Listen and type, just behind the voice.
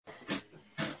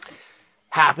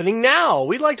Happening now,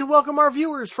 we'd like to welcome our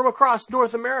viewers from across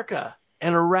North America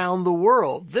and around the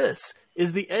world. This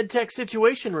is the EdTech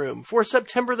Situation Room for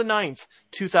September the 9th,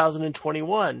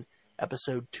 2021,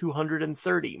 episode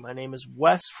 230. My name is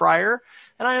Wes Fryer,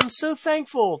 and I am so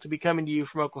thankful to be coming to you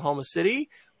from Oklahoma City,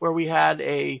 where we had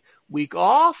a week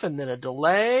off and then a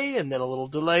delay and then a little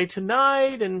delay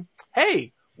tonight, and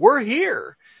hey, we're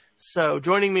here. So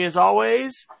joining me as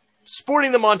always,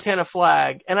 sporting the Montana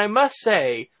flag, and I must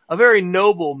say, a very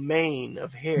noble mane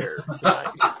of hair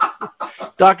tonight.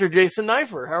 Dr. Jason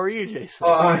Neiffer. How are you, Jason?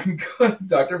 I'm good,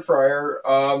 Dr. Fryer.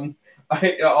 I'll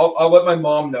let my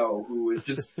mom know, who is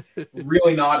just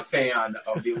really not a fan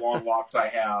of the long locks I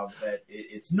have, that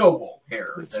it's noble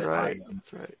hair I am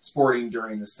sporting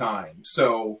during this time.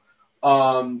 So,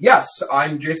 yes,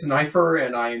 I'm Jason Neiffer,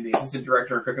 and I am the Assistant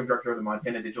Director and Curriculum Director of the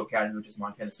Montana Digital Academy, which is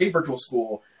Montana State Virtual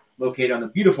School, located on the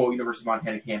beautiful University of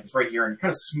Montana campus right here in kind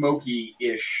of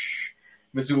smoky-ish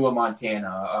Missoula,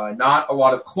 Montana. Not a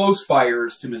lot of close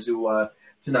fires to Missoula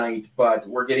tonight, but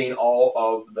we're getting all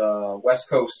of the West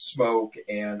Coast smoke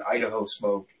and Idaho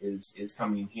smoke is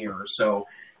coming here. So,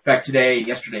 in fact, today and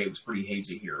yesterday it was pretty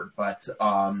hazy here. But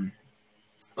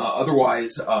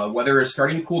otherwise, weather is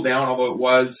starting to cool down, although it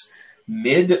was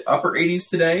mid-upper 80s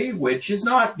today, which is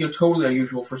not totally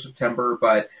unusual for September,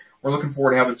 but we're looking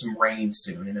forward to having some rain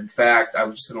soon. And in fact, I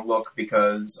was just going to look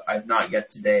because I've not yet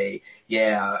today.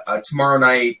 Yeah, tomorrow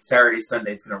night, Saturday,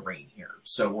 Sunday, it's going to rain here.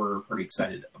 So we're pretty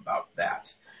excited about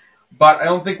that. But I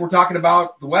don't think we're talking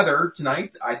about the weather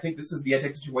tonight. I think this is the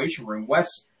EdTech Situation Room. Wes,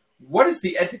 what is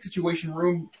the EdTech Situation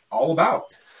Room all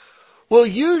about? Well,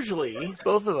 usually,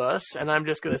 both of us, and I'm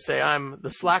just going to say I'm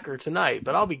the slacker tonight,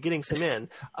 but I'll be getting some in,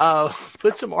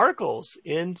 put some articles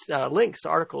in, links to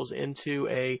articles into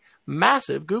a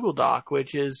massive Google Doc,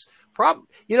 which is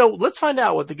let's find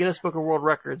out what the Guinness Book of World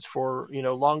Records for,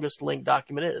 longest linked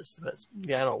document is. I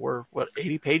don't know, we're,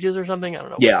 80 pages or something? I don't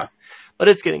know. Yeah. But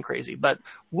it's getting crazy. But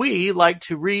we like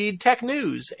to read tech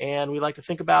news, and we like to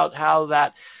think about how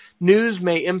that news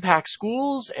may impact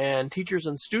schools and teachers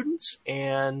and students,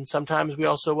 and sometimes we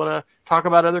also want to talk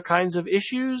about other kinds of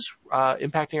issues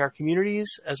impacting our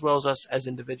communities as well as us as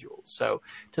individuals. So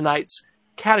tonight's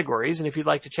categories, and if you'd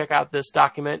like to check out this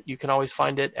document, you can always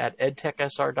find it at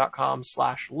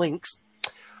edtechsr.com/links.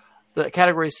 The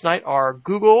categories tonight are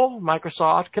Google,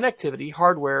 Microsoft, connectivity,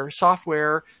 hardware,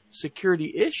 software,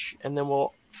 security-ish, and then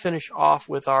we'll finish off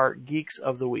with our Geeks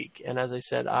of the Week. And as I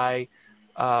said, I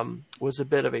was a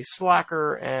bit of a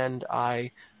slacker, and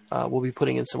I will be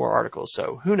putting in some more articles.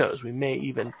 So who knows? We may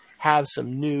even have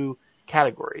some new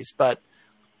categories. But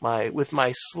with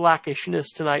my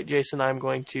slackishness tonight, Jason, I'm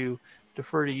going to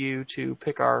defer to you to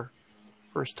pick our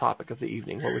first topic of the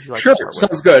evening. What would you like to start with?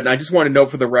 Sounds good. And I just want to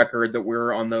note for the record that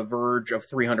we're on the verge of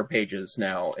 300 pages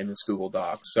now in this Google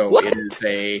Doc. So What? It is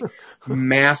a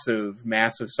massive,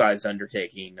 massive sized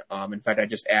undertaking. In fact, I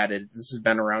just added, this has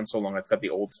been around so long, it's got the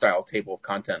old style table of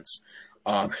contents.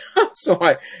 So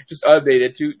I just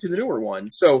updated to the newer one.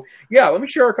 So yeah, let me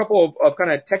share a couple of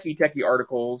kind of techie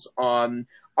articles.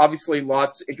 Obviously,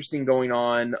 lots interesting going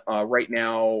on right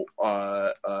now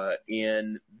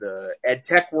in the ed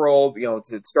tech world. It's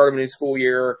the start of a new school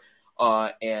year,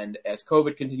 and as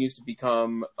COVID continues to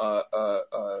become a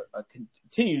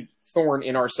continued thorn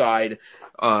in our side,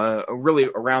 really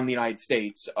around the United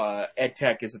States, ed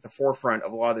tech is at the forefront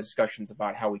of a lot of the discussions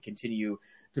about how we continue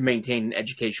to maintain an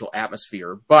educational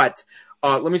atmosphere. But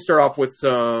let me start off with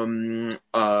some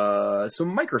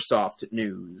Microsoft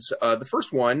news. The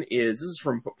first one this is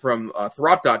from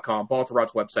Thurrott.com, Paul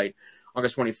Thurrott's website,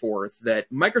 August 24th,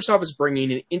 that Microsoft is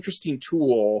bringing an interesting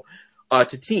tool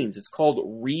to Teams. It's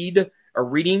called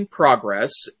Reading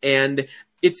Progress, and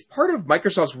it's part of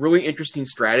Microsoft's really interesting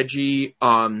strategy,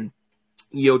 to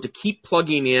keep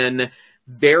plugging in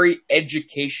very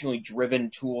educationally driven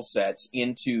tool sets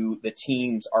into the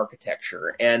Teams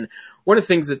architecture. And one of the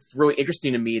things that's really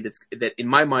interesting to me that in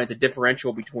my mind is a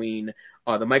differential between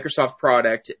the Microsoft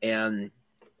product and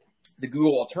the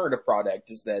Google alternative product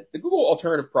is that the Google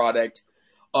alternative product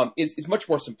is much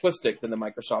more simplistic than the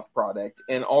Microsoft product.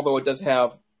 And although it does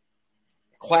have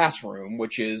Classroom,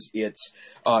 which is its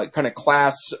kind of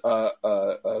class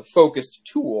focused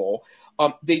tool,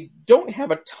 they don't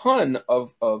have a ton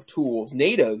of tools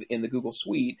native in the Google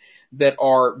Suite that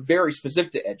are very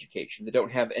specific to education. They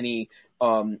don't have any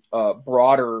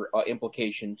broader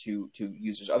implication to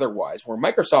users otherwise, where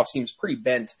Microsoft seems pretty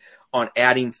bent on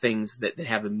adding things that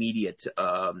have immediate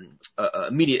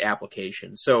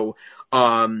application. So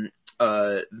the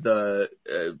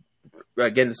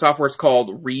again, the software is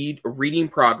called Reading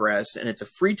Progress, and it's a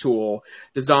free tool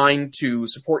designed to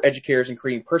support educators in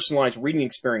creating personalized reading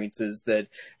experiences that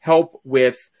help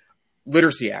with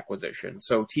literacy acquisition.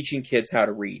 So teaching kids how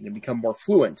to read and become more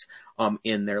fluent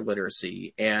in their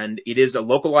literacy. And it is a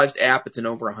localized app. It's in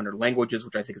over 100 languages,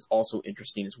 which I think is also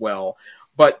interesting as well.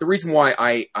 But the reason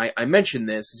why I mention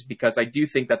this is because I do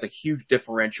think that's a huge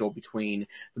differential between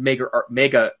the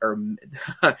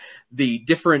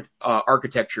different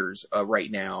architectures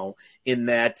right now, in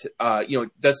that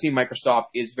it does seem Microsoft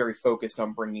is very focused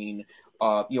on bringing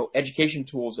education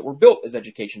tools that were built as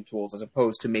education tools, as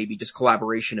opposed to maybe just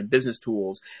collaboration and business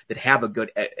tools that have a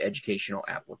good educational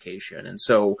application. And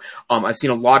so I've seen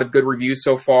a lot of good reviews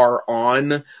so far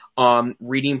on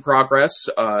Reading Progress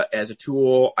as a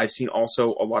tool. I've seen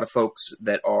also a lot of folks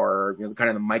that are kind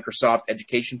of the Microsoft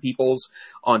education peoples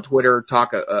on Twitter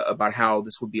talk about how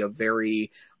this would be a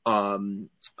very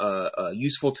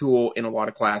useful tool in a lot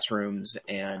of classrooms,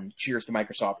 and cheers to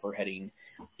Microsoft for heading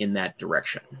in that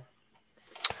direction.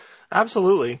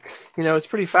 Absolutely. It's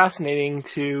pretty fascinating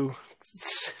to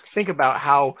think about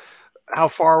how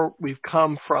far we've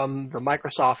come from the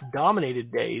Microsoft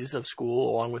dominated days of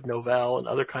school, along with Novell and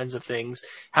other kinds of things,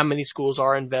 how many schools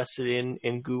are invested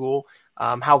in Google,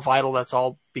 how vital that's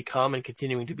all become and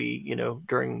continuing to be,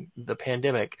 during the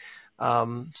pandemic.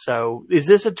 So is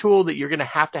this a tool that you're going to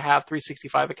have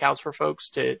 365 accounts for folks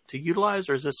to utilize,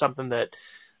 or is this something that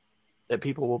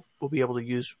people will be able to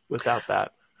use without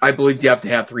that? I believe you have to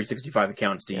have 365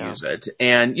 accounts to use it.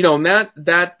 And, and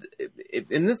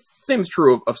and this same is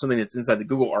true of something that's inside the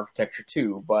Google architecture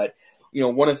too. But,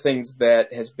 one of the things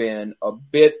that has been a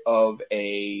bit of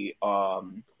I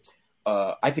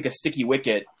think a sticky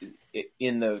wicket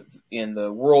in the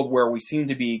world, where we seem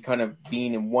to be kind of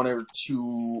being in one of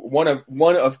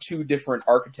two different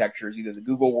architectures, either the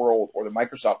Google world or the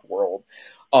Microsoft world.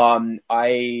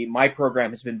 My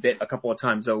program has been bit a couple of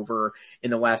times over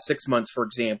in the last 6 months, for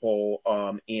example,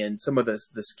 in some of the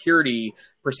security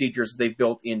procedures they've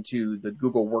built into the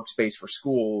Google Workspace for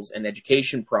Schools and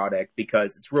Education product,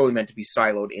 because it's really meant to be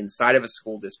siloed inside of a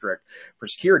school district for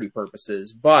security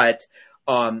purposes. But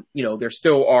there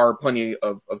still are plenty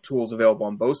of tools available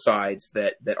on both sides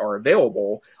that are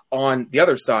available on the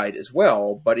other side as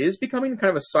well. But it is becoming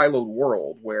kind of a siloed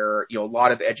world where, a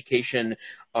lot of a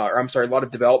lot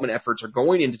of development efforts are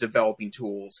going into developing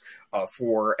tools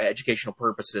for educational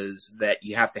purposes that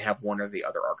you have to have one or the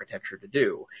other architecture to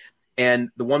do. And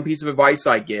the one piece of advice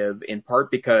I give, in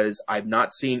part because I've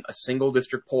not seen a single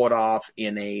district pull it off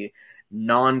in a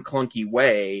non-clunky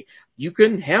way, you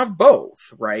can have both,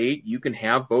 right? You can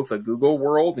have both a Google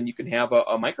world and you can have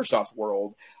a Microsoft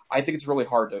world. I think it's really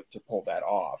hard to pull that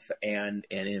off, and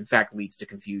in fact leads to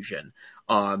confusion.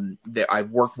 That I've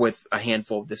worked with a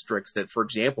handful of districts that, for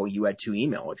example, you had 2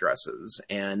 email addresses,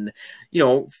 and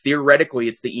theoretically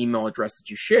it's the email address that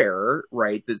you share,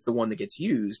 right? That's the one that gets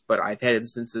used. But I've had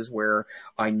instances where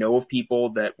I know of people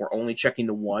that were only checking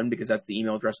the one because that's the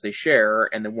email address they share,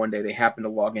 and then one day they happen to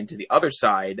log into the other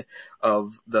side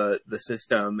of the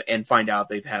system and find out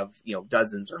they have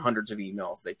dozens or hundreds of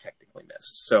emails they technically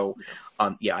missed. So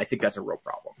I think that's a real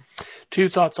problem. 2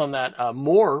 thoughts on that.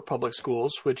 Moore Public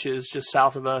Schools, which is just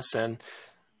south of us and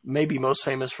maybe most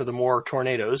famous for the Moore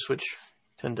tornadoes, which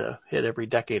tend to hit every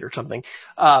decade or something.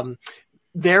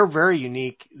 They're very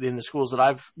unique in the schools that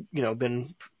I've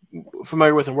been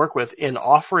familiar with and work with, in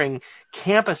offering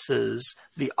campuses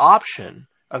the option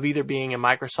of either being a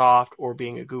Microsoft or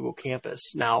being a Google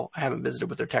campus. Now, I haven't visited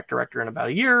with their tech director in about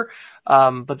a year,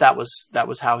 but that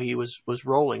was how he was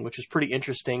rolling, which is pretty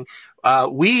interesting.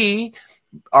 We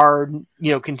are,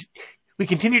 we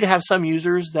continue to have some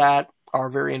users that are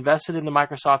very invested in the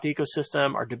Microsoft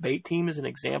ecosystem. Our debate team is an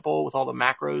example, with all the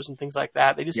macros and things like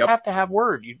that. They just have to have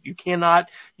Word. You cannot,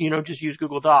 just use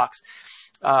Google Docs.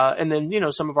 And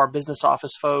then, some of our business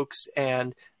office folks,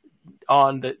 and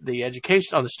on the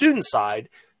education, on the student side,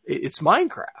 it's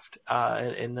Minecraft.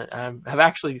 And I have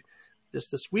actually, just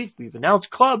this week, we've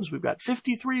announced clubs. We've got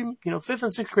 53, 5th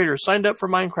and 6th graders signed up for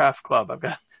Minecraft Club. I've got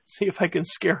to see if I can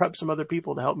scare up some other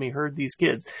people to help me herd these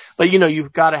kids. But,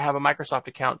 you've got to have a Microsoft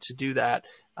account to do that.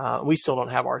 We still don't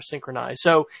have ours synchronized.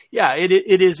 So yeah,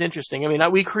 it is interesting. I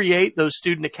mean, we create those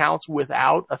student accounts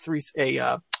without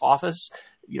a Office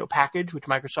package, which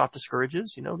Microsoft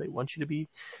discourages. They want you to be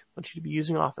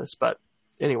using Office. But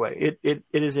anyway, it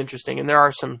is interesting, and there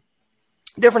are some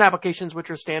different applications which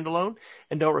are standalone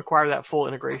and don't require that full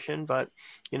integration. But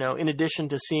in addition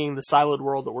to seeing the siloed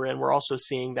world that we're in, we're also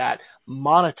seeing that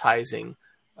monetizing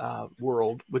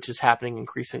world, which is happening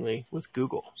increasingly with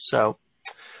Google. So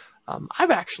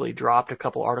I've actually dropped a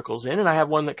couple articles in, and I have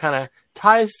one that kind of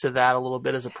ties to that a little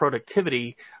bit as a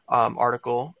productivity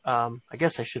article. I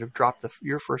guess I should have dropped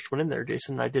your first one in there,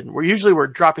 Jason, and I didn't. We're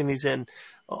dropping these in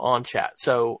on chat,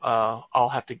 so I'll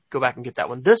have to go back and get that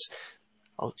one.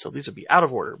 So these will be out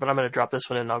of order, but I'm going to drop this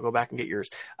one in and I'll go back and get yours.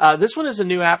 This one is a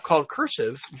new app called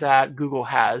Cursive that Google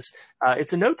has.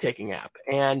 It's a note-taking app,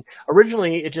 and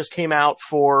originally it just came out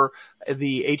for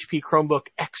the HP Chromebook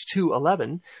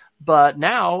X211, but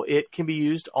now it can be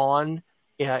used on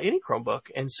any Chromebook.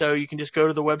 And so you can just go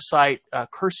to the website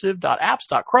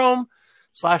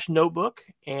cursive.apps.chrome/notebook,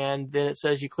 and then it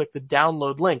says you click the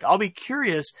download link. I'll be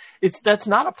curious. That's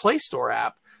not a Play Store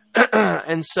app.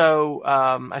 And so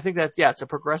I think it's a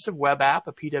progressive web app,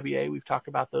 a PWA. We've talked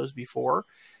about those before.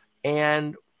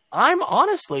 And I'm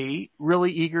honestly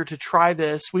really eager to try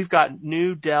this. We've got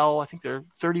new Dell, I think they're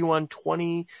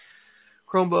 3120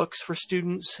 Chromebooks for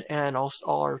students, and all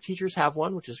our teachers have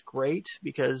one, which is great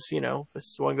because, if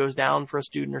one goes down for a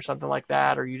student or something like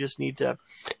that, or you just need to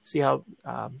see how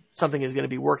something is going to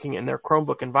be working in their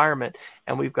Chromebook environment.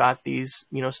 And we've got these,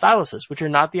 styluses, which are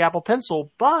not the Apple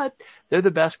Pencil, but they're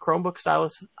the best Chromebook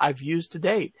stylus I've used to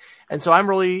date. And so I'm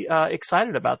really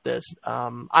excited about this.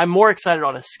 I'm more excited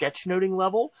on a sketchnoting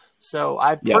level. So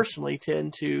I personally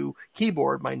tend to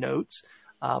keyboard my notes,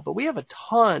 but we have a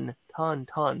ton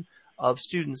of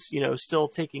students, still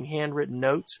taking handwritten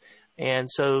notes. And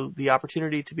so the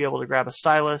opportunity to be able to grab a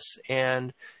stylus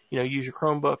and, use your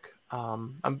Chromebook.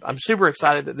 I'm super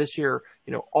excited that this year,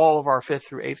 all of our 5th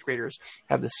through 8th graders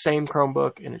have the same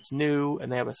Chromebook, and it's new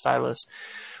and they have a stylus.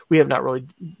 We have not really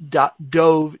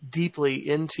dove deeply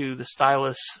into the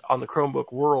stylus on the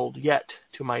Chromebook world yet,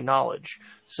 to my knowledge.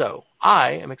 So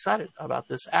I am excited about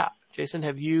this app. Jason,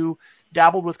 have you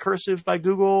dabbled with Cursive by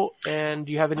Google? And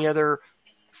do you have any other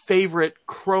favorite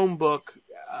Chromebook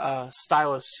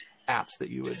stylus apps that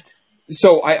you would?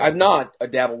 So I've not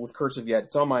dabbled with Cursive yet.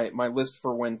 It's on my list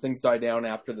for when things die down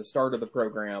after the start of the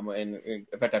program. And in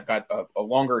fact, I've got a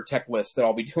longer tech list that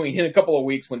I'll be doing in a couple of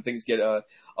weeks when things get a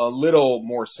little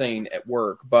more sane at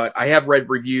work. But I have read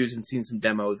reviews and seen some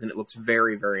demos, and it looks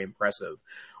very, very impressive.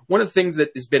 One of the things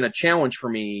that has been a challenge for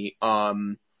me,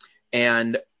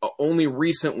 and only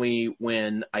recently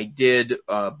when I did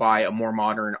buy a more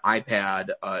modern iPad,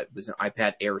 it was an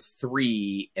iPad Air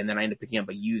 3, and then I ended up picking up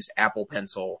a used Apple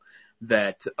Pencil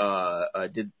that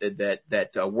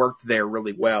worked there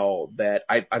really well. That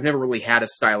I've never really had a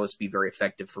stylus be very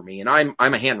effective for me, and I'm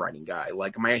a handwriting guy.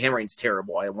 Like, my handwriting's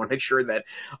terrible. I want to make sure that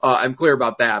I'm clear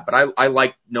about that. But I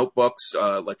like notebooks,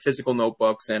 like physical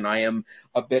notebooks, and I am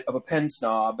a bit of a pen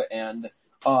snob. And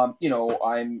I'm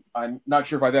not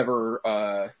sure if I've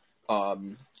ever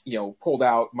pulled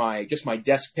out my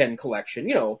desk pen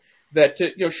collection, that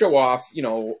to, show off,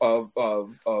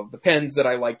 of the pens that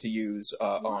I like to use,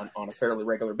 on a fairly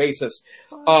regular basis.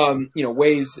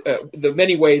 The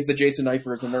many ways that Jason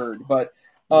Neiffer is a nerd, but,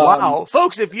 wow,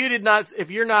 folks, if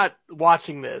you're not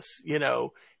watching this,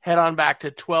 head on back to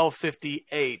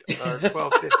 1258 or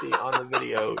 1250 on the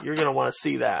video. You're going to want to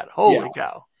see that. Holy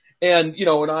cow. And,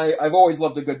 and I've always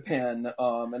loved a good pen,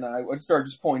 and I would start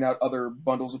just pulling out other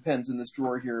bundles of pens in this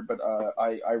drawer here, but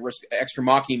I risk extra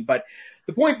mocking. But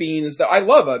the point being is that I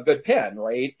love a good pen,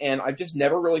 right? And I've just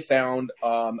never really found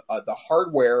the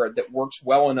hardware that works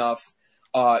well enough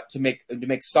to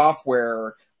make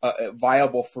software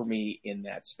viable for me in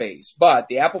that space. But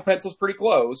the Apple Pencil's pretty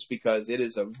close because it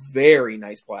is a very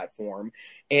nice platform,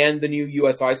 and the new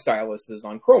USI styluses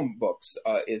on Chromebooks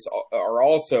are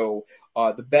also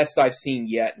the best I've seen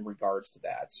yet in regards to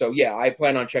that. So yeah, I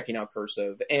plan on checking out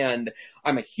Cursive, and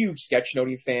I'm a huge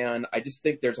sketchnoting fan. I just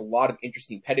think there's a lot of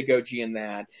interesting pedagogy in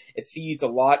that. It feeds a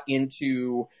lot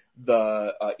into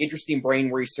the interesting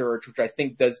brain research, which I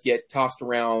think does get tossed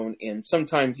around in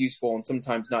sometimes useful and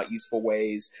sometimes not useful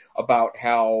ways, about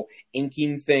how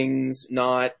inking things,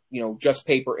 not, just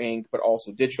paper ink, but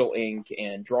also digital ink,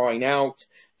 and drawing out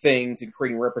things and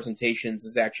creating representations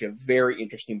is actually a very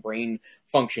interesting brain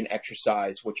function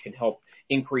exercise, which can help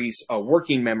increase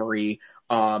working memory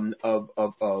of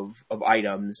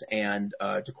items. And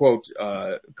to quote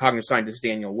cognitive scientist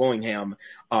Daniel Willingham,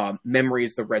 memory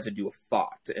is the residue of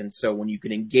thought. And so when you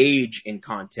can engage in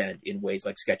content in ways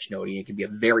like sketchnoting, it can be a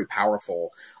very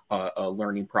powerful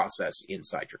learning process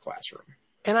inside your classroom.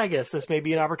 And I guess this may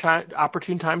be an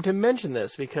opportune time to mention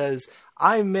this, because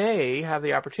I may have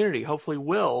the opportunity, hopefully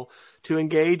will, to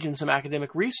engage in some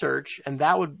academic research, and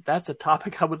that's a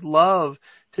topic I would love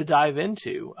to dive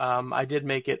into. I did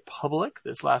make it public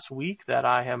this last week that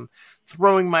I am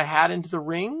throwing my hat into the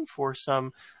ring for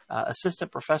some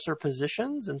assistant professor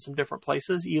positions in some different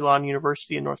places. Elon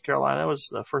University in North Carolina was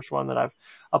the first one that I've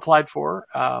applied for.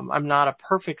 I'm not a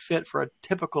perfect fit for a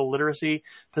typical literacy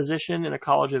position in a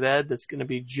college of ed that's going to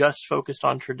be just focused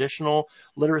on traditional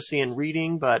literacy and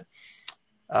reading, but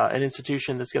an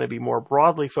institution that's going to be more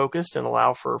broadly focused and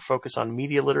allow for focus on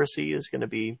media literacy is going to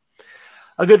be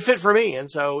a good fit for me. And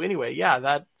so anyway,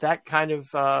 yeah, that kind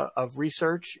of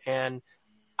research. And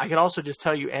I can also just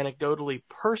tell you anecdotally,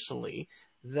 personally,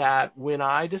 that when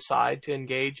I decide to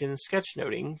engage in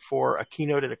sketchnoting for a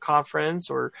keynote at a conference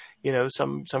or,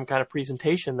 some kind of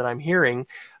presentation that I'm hearing,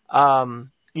 I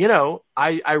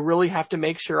really have to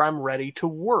make sure I'm ready to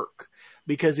work,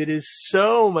 because it is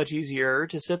so much easier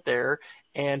to sit there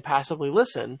and passively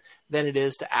listen than it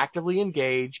is to actively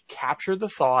engage, capture the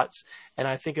thoughts. And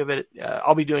I think of it,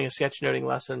 I'll be doing a sketchnoting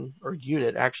lesson or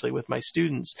unit actually with my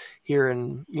students here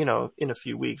in a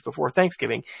few weeks before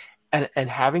Thanksgiving. And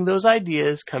having those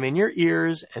ideas come in your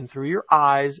ears and through your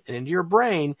eyes and into your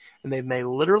brain, and they may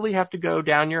literally have to go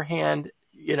down your hand,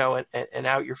 and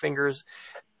out your fingers.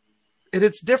 And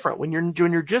it's different when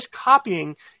you're just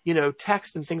copying,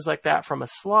 text and things like that from a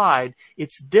slide.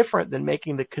 It's different than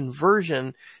making the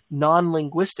conversion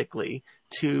non-linguistically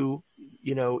to,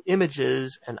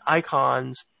 images and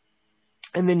icons.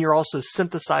 And then you're also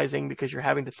synthesizing because you're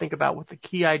having to think about what the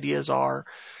key ideas are.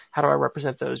 How do I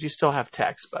represent those? You still have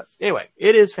text, but anyway,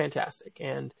 it is fantastic.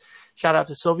 And shout out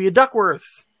to Sylvia Duckworth.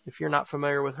 If you're not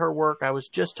familiar with her work, I was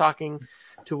just talking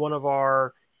to one of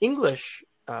our English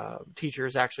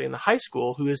teachers actually in the high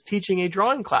school who is teaching a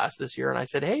drawing class this year. And I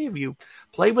said, hey, have you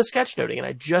played with sketchnoting? And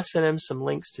I just sent him some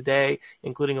links today,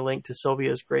 including a link to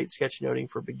Sylvia's great sketchnoting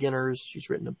for beginners. She's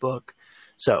written a book.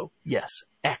 So yes,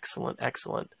 excellent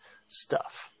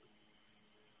stuff.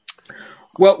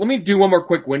 Well, let me do one more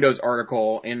quick Windows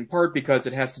article, in part because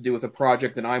it has to do with a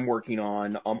project that I'm working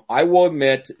on. I will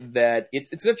admit that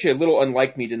it's actually a little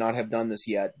unlike me to not have done this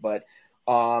yet, but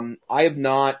I have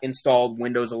not installed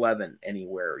Windows 11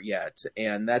 anywhere yet,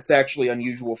 and that's actually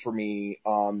unusual for me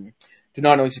to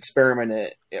not always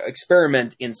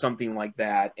experiment in something like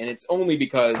that. And it's only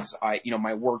because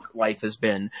my work life has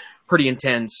been pretty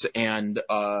intense, and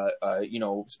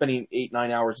spending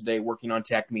 8-9 hours a day working on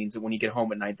tech means that when you get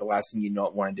home at night, the last thing you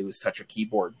don't want to do is touch a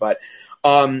keyboard. But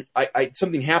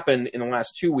something happened in the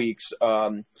last 2 weeks.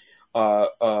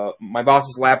 My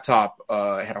boss's laptop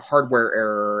had a hardware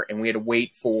error, and we had to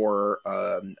wait for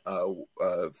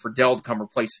Dell to come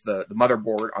replace the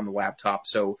motherboard on the laptop.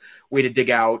 So we had to dig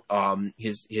out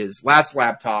his last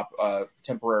laptop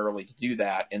temporarily to do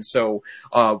that. And so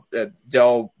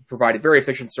Dell provided very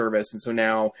efficient service, and so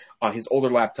now his older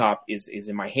laptop is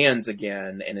in my hands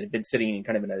again, and it had been sitting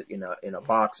kind of in a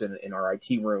box in our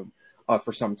IT room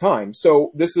for some time.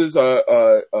 So this is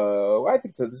I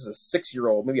think this is a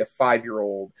 6-year-old, maybe a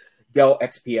 5-year-old Dell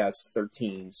XPS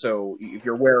 13. So if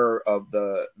you're aware of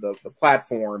the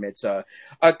platform, it's a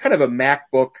kind of a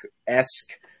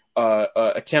MacBook-esque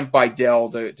attempt by Dell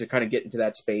to kind of get into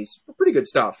that space. Pretty good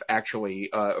stuff, actually,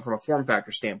 from a form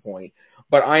factor standpoint.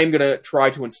 But I am going to try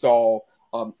to install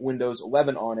Windows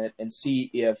 11 on it and see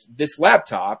if this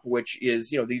laptop, which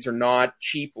is, these are not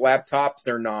cheap laptops,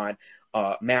 they're not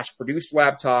mass-produced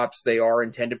laptops, they are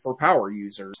intended for power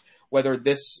users, whether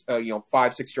this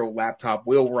 5-6-year-old laptop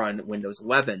will run Windows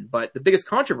 11. But the biggest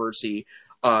controversy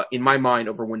in my mind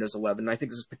over Windows 11, and I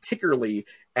think this is particularly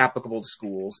applicable to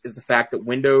schools, is the fact that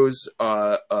Windows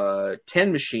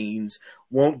 10 machines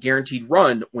won't guaranteed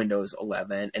run Windows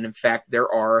 11. And in fact, there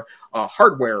are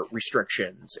hardware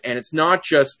restrictions. And it's not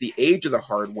just the age of the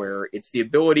hardware, it's the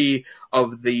ability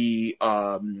of the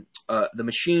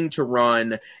machine to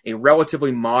run a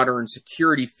relatively modern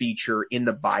security feature in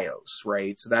the BIOS,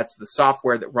 right? So that's the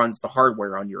software that runs the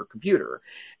hardware on your computer.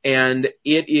 And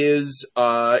it is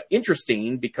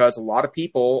interesting because a lot of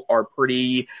people are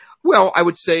pretty, well, I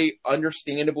would say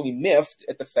understandably miffed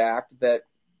at the fact that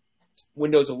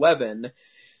Windows 11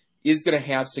 is going to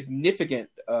have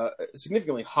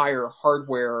significantly higher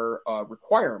hardware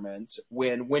requirements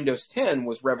when Windows 10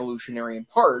 was revolutionary in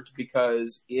part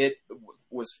because it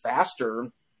was faster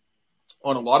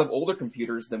on a lot of older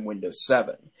computers than Windows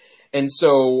 7. And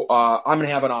so I'm going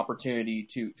to have an opportunity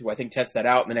to I think test that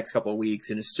out in the next couple of weeks.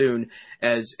 And as soon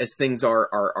as things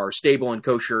are stable and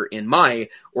kosher in my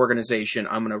organization,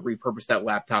 I'm going to repurpose that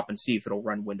laptop and see if it'll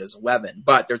run Windows 11.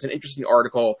 But there's an interesting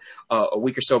article a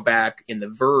week or so back in The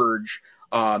Verge.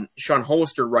 Sean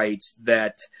Hollister writes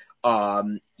that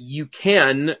you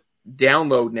can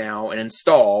download now and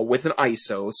install with an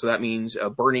ISO. So that means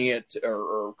burning it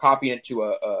or copying it to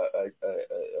a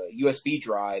USB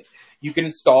drive. You can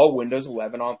install Windows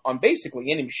 11 on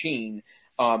basically any machine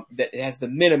that has the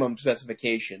minimum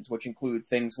specifications, which include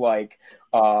things like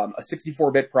a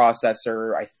 64-bit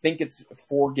processor. I think it's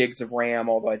 4 gigs of RAM,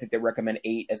 although I think they recommend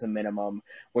 8 as a minimum,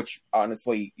 which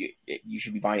honestly, you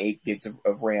should be buying 8 gigs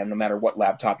of RAM no matter what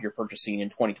laptop you're purchasing in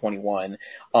 2021.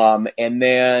 And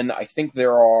then I think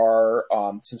there are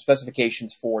some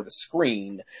specifications for the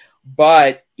screen,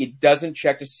 but it doesn't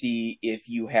check to see if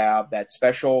you have that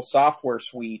special software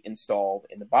suite installed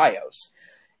in the BIOS.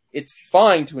 It's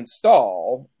fine to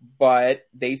install, but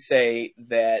they say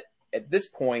that at this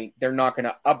point, they're not going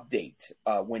to update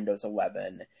Windows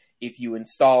 11 if you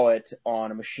install it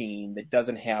on a machine that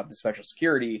doesn't have the special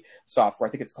security software.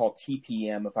 I think it's called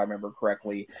TPM, if I remember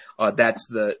correctly. That's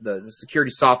the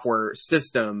security software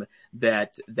system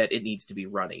that it needs to be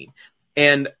running.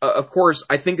 And, of course,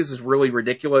 I think this is really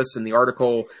ridiculous. In the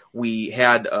article we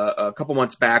had a couple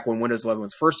months back when Windows 11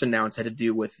 was first announced had to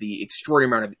do with the extraordinary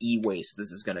amount of e-waste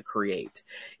this is going to create.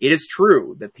 It is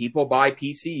true that people buy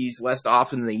PCs less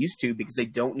often than they used to because they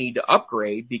don't need to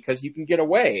upgrade, because you can get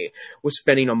away with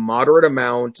spending a moderate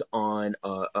amount on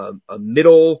a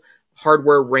middle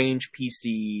hardware range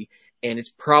PC, and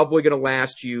it's probably going to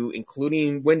last you,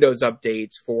 including Windows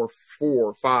updates, for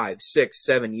 4, 5, 6,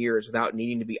 7 years without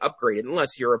needing to be upgraded,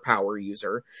 unless you're a power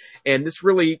user. And this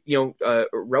really,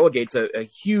 relegates a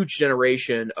huge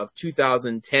generation of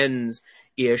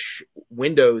 2010s-ish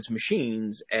Windows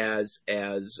machines as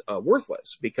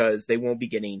worthless, because they won't be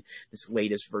getting this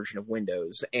latest version of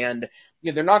Windows. And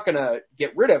they're not going to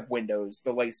get rid of Windows,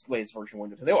 the latest version of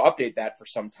Windows. They'll update that for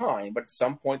some time, but at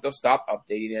some point they'll stop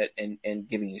updating it and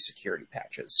giving you security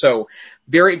patches. So,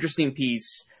 very interesting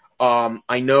piece.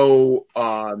 I know,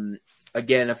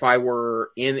 again, if I were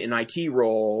in an IT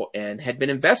role and had been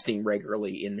investing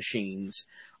regularly in machines,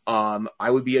 I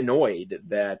would be annoyed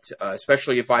that,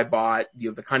 especially if I bought,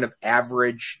 the kind of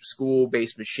average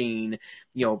school-based machine,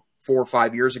 4 or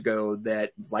 5 years ago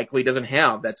that likely doesn't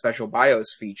have that special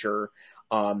BIOS feature,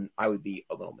 I would be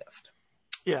a little miffed.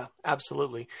 Yeah,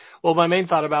 absolutely. Well, my main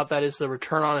thought about that is the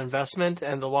return on investment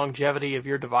and the longevity of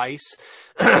your device.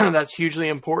 That's hugely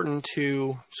important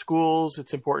to schools.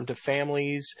 It's important to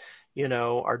families.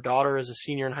 Our daughter is a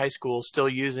senior in high school, still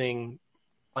using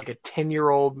like a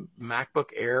 10-year-old MacBook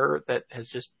Air that has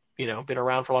just, been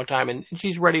around for a long time, and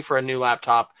she's ready for a new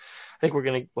laptop. I think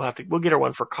we'll get her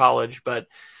one for college, but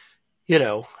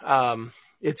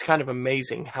it's kind of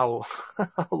amazing how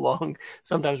long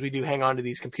sometimes we do hang on to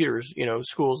these computers,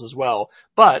 schools as well.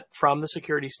 But from the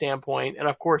security standpoint, and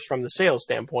of course from the sales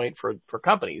standpoint for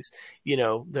companies,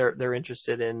 they're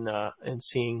interested in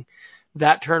seeing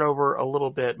that turnover a little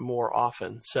bit more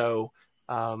often. So,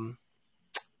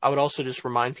 I would also just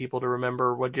remind people to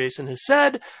remember what Jason has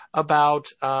said about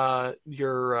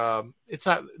it's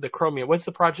not the Chromium. What's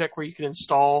the project where you can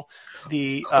install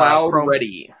the Cloud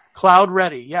Ready? Cloud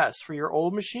Ready, yes, for your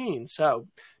old machine. So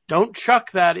don't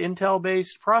chuck that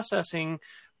Intel-based processing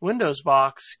Windows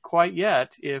box quite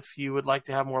yet if you would like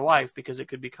to have more life, because it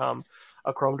could become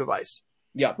a Chrome device.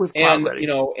 Yeah, with Cloud Ready.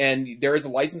 And there is a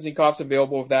licensing cost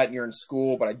available with that, and you're in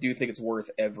school, but I do think it's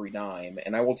worth every dime.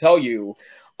 And I will tell you,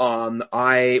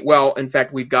 in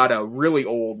fact, we've got a really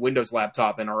old Windows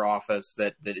laptop in our office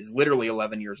that is literally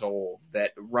 11 years old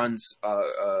that runs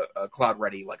Cloud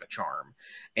Ready like a charm.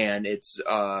 And it's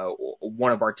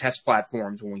one of our test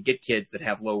platforms when we get kids that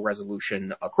have low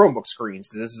resolution Chromebook screens,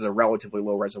 because this is a relatively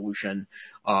low resolution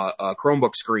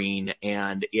Chromebook screen,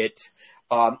 and it's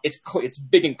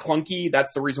big and clunky.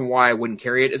 That's the reason why I wouldn't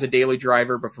carry it as a daily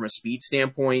driver, but from a speed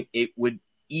standpoint, it would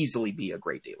easily be a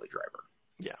great daily driver.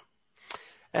 Yeah.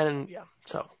 And yeah,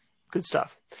 so good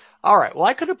stuff. All right. Well,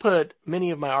 I could have put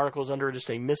many of my articles under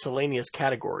just a miscellaneous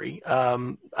category.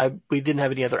 We didn't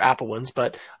have any other Apple ones,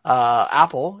 but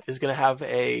Apple is going to have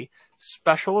a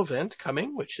special event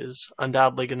coming, which is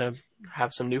undoubtedly going to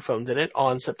have some new phones in it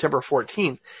on September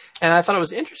 14th. And I thought it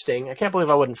was interesting. I can't believe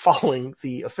I wasn't following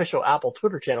the official Apple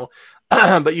Twitter channel,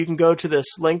 but you can go to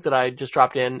this link that I just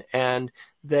dropped in, and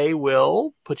they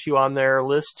will put you on their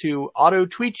list to auto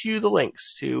tweet you the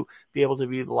links to be able to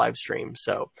view the live stream.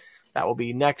 So that will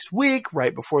be next week,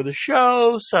 right before the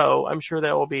show. So I'm sure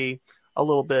there will be a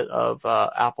little bit of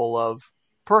Apple love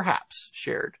perhaps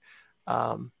shared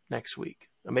next week.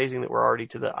 Amazing that we're already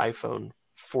to the iPhone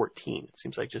 14. It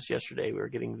seems like just yesterday we were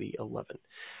getting the 11.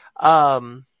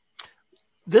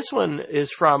 This one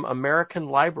is from American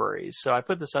Libraries. So I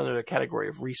put this under the category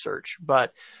of research,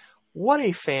 but what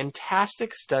a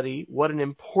fantastic study. What an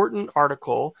important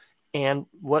article. And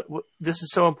what this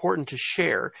is so important to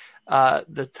share.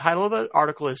 The title of the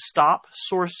article is Stop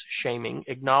Source Shaming,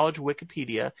 Acknowledge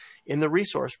Wikipedia in the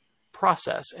Resource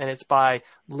Process. And it's by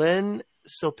Lynn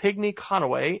Silpigny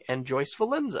Conaway and Joyce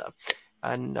Valenza.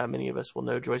 and many of us will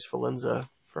know Joyce Valenza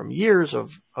from years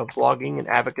of blogging and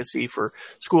advocacy for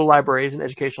school libraries and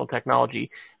educational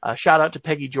technology. Shout out to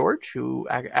Peggy George, who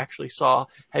actually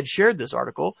had shared this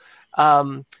article.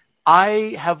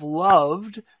 I have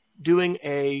loved doing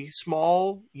a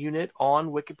small unit on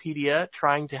Wikipedia,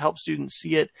 trying to help students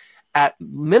see it at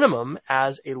minimum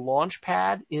as a launch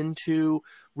pad into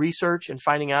research and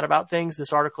finding out about things.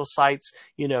 This article cites,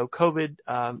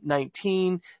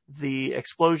 COVID-19, the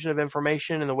explosion of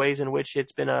information and the ways in which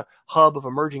it's been a hub of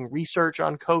emerging research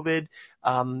on COVID.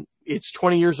 It's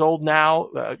 20 years old now.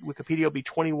 Wikipedia will be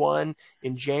 21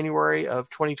 in January of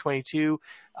 2022.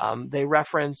 They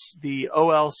reference the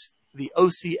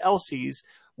OCLC's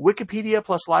Wikipedia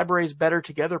plus Libraries Better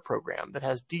Together program that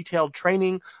has detailed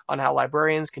training on how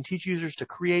librarians can teach users to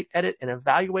create, edit, and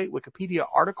evaluate Wikipedia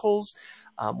articles.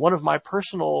 One of my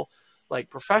personal,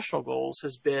 professional goals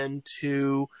has been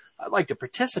I'd like to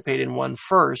participate in one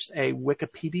first, a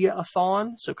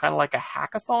Wikipedia-a-thon, so kind of like a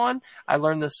hackathon. I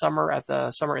learned this summer at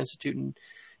the Summer Institute in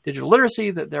Digital Literacy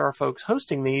that there are folks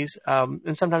hosting these,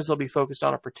 and sometimes they'll be focused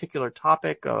on a particular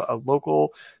topic, a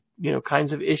local,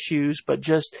 kinds of issues, but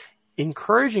just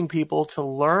encouraging people to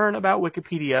learn about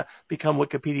Wikipedia, become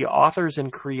Wikipedia authors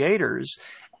and creators,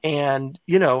 and,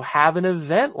 have an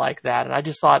event like that. And I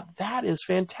just thought that is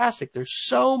fantastic. There's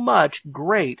so much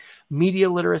great media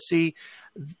literacy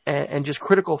and just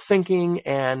critical thinking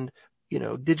and,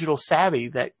 digital savvy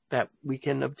that we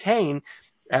can obtain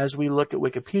as we look at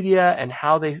Wikipedia and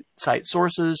how they cite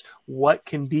sources, what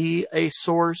can be a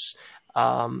source,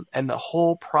 and the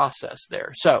whole process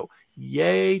there. So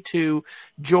yay to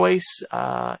Joyce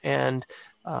and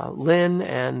Lynn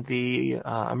and the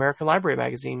American Library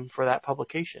Magazine for that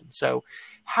publication. So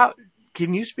how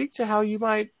can you speak to how you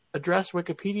might address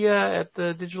Wikipedia at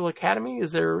the Digital Academy?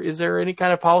 Is there any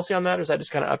kind of policy on that, or is that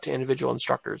just kind of up to individual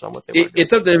instructors on what they want to do?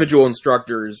 It's up to individual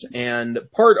instructors, and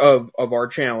part of our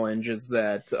challenge is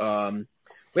that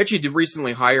we actually did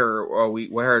recently hire, we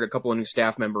hired a couple of new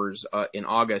staff members in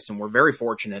August, and we're very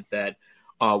fortunate that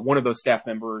one of those staff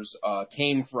members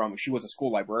she was a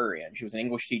school librarian. She was an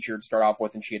English teacher to start off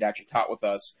with, and she had actually taught with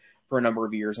us for a number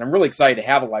of years. And I'm really excited to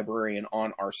have a librarian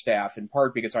on our staff, in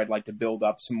part because I'd like to build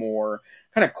up some more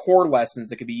kind of core lessons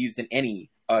that could be used in any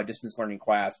distance learning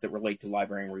class that relate to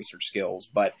librarian research skills.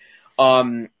 But,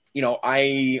 as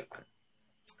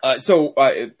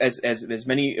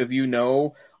many of you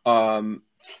know,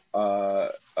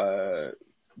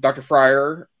 Dr.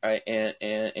 Fryer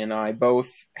and I both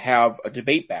have a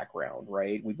debate background,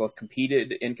 right? We both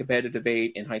competed in competitive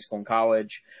debate in high school and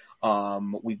college.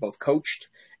 We both coached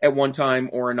at one time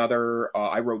or another.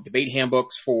 I wrote debate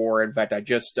handbooks in fact, I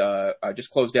just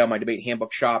closed down my debate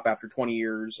handbook shop after 20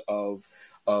 years and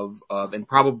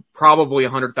probably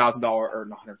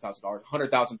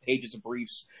 $100,000 pages of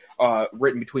briefs,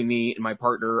 written between me and my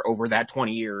partner over that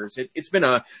 20 years. It's been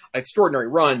an extraordinary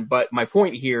run, but my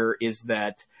point here is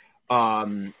that,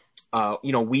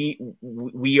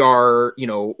 we are,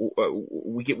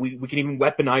 we can even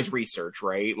weaponize research,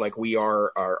 right? Like we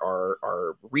are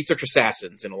research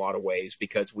assassins in a lot of ways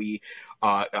because we,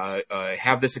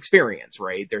 have this experience,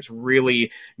 right? There's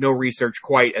really no research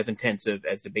quite as intensive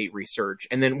as debate research.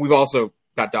 And then we've also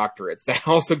got doctorates. That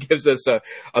also gives us a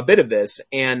bit of this.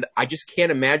 And I just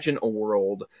can't imagine a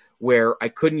world where I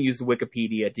couldn't use the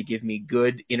Wikipedia to give me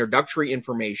good introductory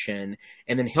information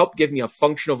and then help give me a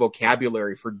functional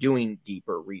vocabulary for doing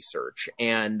deeper research.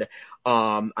 And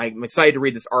I'm excited to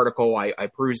read this article. I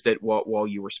perused it while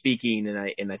you were speaking,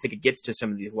 and I think it gets to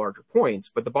some of these larger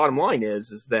points. But the bottom line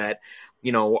is that,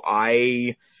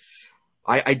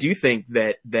 I do think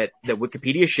that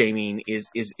Wikipedia shaming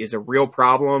is a real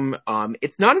problem.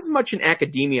 It's not as much in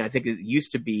academia, I think, as it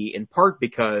used to be, in part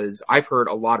because I've heard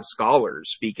a lot of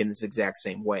scholars speak in this exact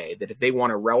same way, that if they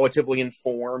want a relatively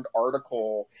informed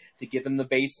article to give them the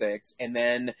basics and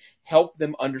then help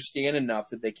them understand enough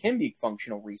that they can be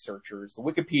functional researchers, the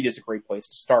Wikipedia is a great place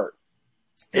to start.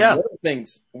 Yeah.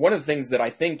 One of the things that I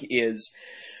think is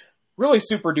really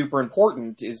super duper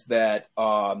important is that,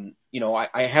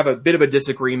 I have a bit of a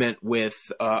disagreement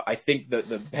with, I think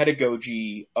the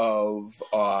pedagogy of,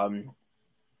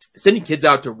 sending kids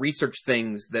out to research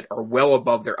things that are well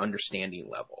above their understanding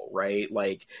level, right?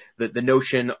 Like the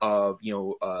notion of,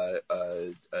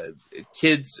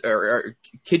 kids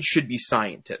should be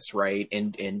scientists, right?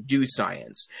 And do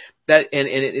science.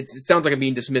 it sounds like I'm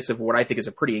being dismissive of what I think is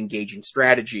a pretty engaging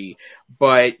strategy,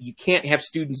 but you can't have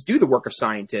students do the work of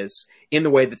scientists in the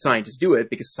way that scientists do it,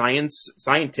 because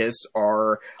scientists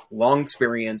are long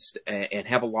experienced and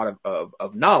have a lot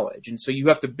of knowledge. And so you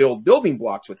have to build building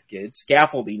blocks with kids.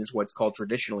 Scaffolding is what's called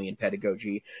traditionally in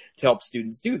pedagogy to help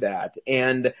students do that.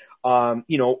 And,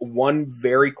 one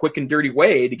very quick and dirty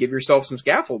way to give yourself some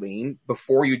scaffolding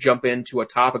before you jump into a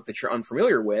topic that you're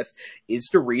unfamiliar with is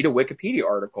to read a Wikipedia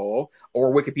article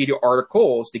or Wikipedia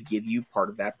articles to give you part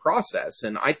of that process.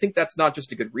 And I think that's not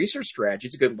just a good research strategy,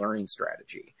 it's a good learning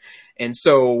strategy. And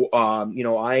so,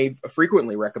 I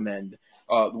frequently recommend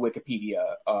the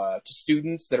Wikipedia to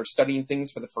students that are studying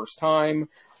things for the first time.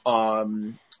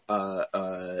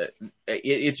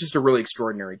 It's just a really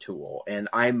extraordinary tool, and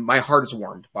my heart is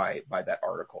warmed by that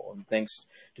article. And thanks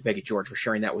to Peggy George for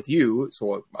sharing that with you,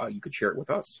 so you could share it with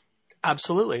us.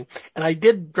 Absolutely. And I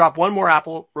did drop one more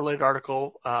Apple-related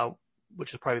article,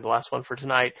 which is probably the last one for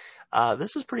tonight.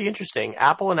 This is pretty interesting.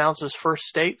 Apple announces first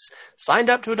states signed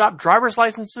up to adopt driver's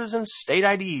licenses and state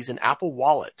IDs in Apple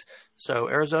Wallet. So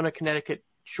Arizona, Connecticut,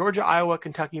 Georgia, Iowa,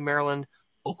 Kentucky, Maryland,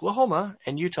 Oklahoma,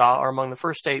 and Utah are among the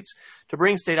first states to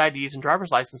bring state IDs and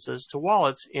driver's licenses to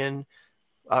wallets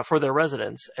for their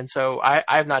residents. And so I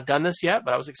have not done this yet,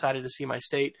 but I was excited to see my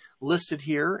state listed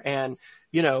here. And,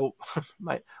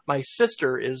 my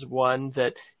sister is one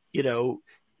that,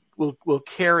 will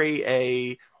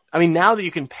carry now that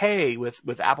you can pay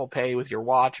with Apple Pay with your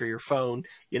watch or your phone,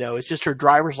 it's just her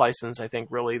driver's license, I think,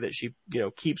 really, that she,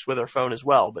 keeps with her phone as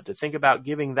well. But to think about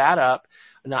giving that up,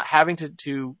 not having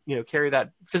to carry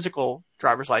that physical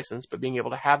driver's license, but being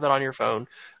able to have that on your phone.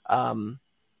 And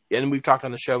we've talked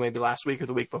on the show maybe last week or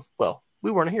the week before. Well, we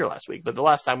weren't here last week, but the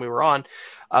last time we were on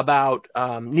about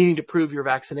needing to prove your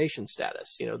vaccination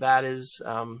status. That is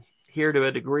here to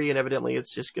a degree, and evidently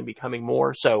it's just going to be coming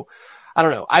more. So I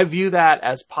don't know. I view that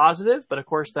as positive, but of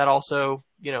course that also,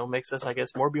 makes us, I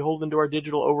guess, more beholden to our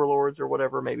digital overlords or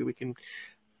whatever. Maybe we can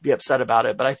be upset about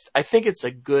it, but I think it's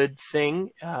a good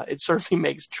thing. It certainly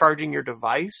makes charging your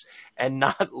device and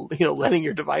not, letting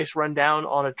your device run down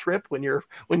on a trip when you're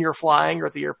flying or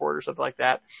at the airport or something like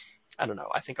that. I don't know.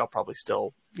 I think I'll probably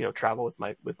still, travel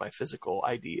with my physical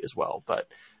ID as well.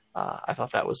 But I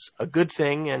thought that was a good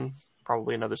thing, and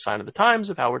probably another sign of the times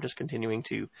of how we're just continuing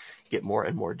to get more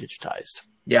and more digitized.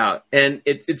 Yeah, and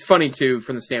it's funny too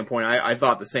from the standpoint. I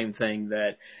thought the same thing,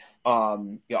 that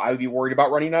I would be worried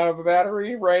about running out of a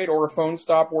battery, right, or a phone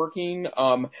stop working.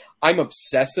 I'm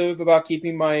obsessive about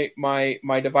keeping my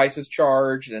devices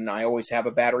charged, and I always have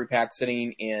a battery pack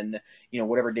sitting in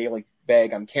whatever daily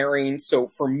bag I'm carrying. So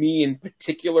for me in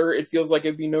particular, it feels like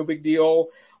it'd be no big deal.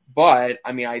 But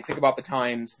I think about the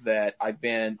times that I've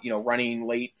been, running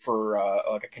late for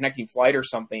like a connecting flight or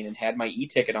something and had my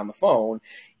e-ticket on the phone.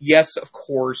 Yes, of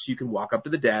course, you can walk up to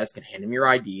the desk and hand them your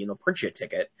ID and they'll print you a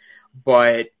ticket.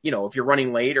 But, if you're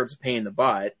running late or it's a pain in the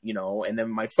butt, and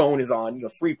then my phone is on,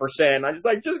 3%,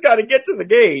 I just got to get to the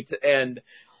gate. And,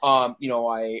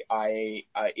 it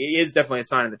is definitely a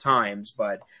sign of the times,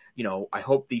 but, I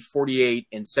hope the 48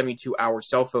 and 72 hour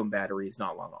cell phone battery is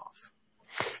not long off.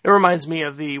 It reminds me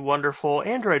of the wonderful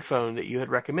Android phone that you had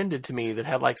recommended to me that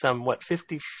had like some,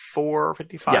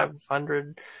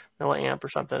 5,500 milliamp or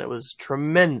something. It was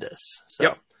tremendous. So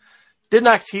yep. Did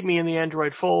not keep me in the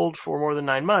Android fold for more than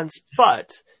 9 months,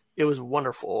 but it was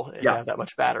wonderful to have that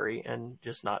much battery and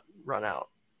just not run out.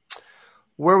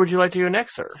 Where would you like to go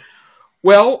next, sir?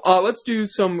 Well, let's do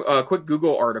some quick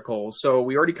Google articles. So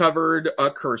we already covered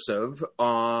Cursive.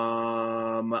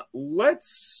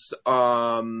 Let's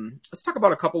talk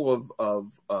about a couple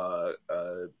of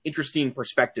interesting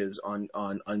perspectives on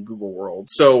Google World.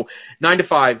 So 9 to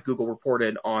 5, Google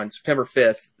reported on September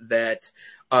 5th that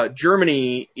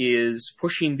Germany is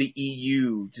pushing the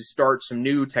EU to start some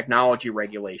new technology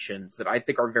regulations that I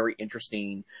think are very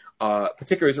interesting,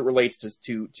 particularly as it relates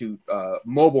to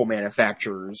mobile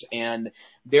manufacturers. And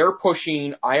they're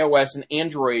pushing iOS and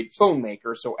Android phone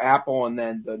makers, so Apple and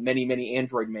then the many, many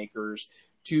Android makers,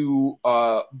 to,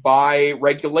 by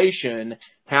regulation,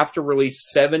 have to release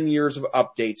 7 years of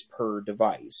updates per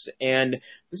device. And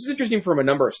this is interesting from a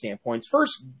number of standpoints.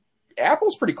 First,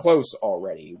 Apple's pretty close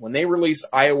already. When they release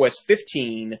iOS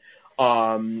 15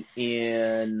 I'm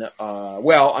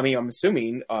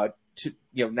assuming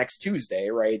next Tuesday,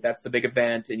 right? That's the big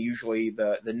event, and usually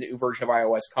the new version of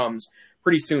iOS comes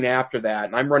pretty soon after that.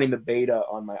 And I'm running the beta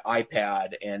on my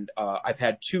iPad, and I've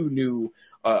had 2 new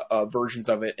versions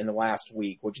of it in the last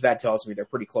week, which that tells me they're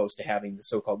pretty close to having the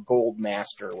so-called Gold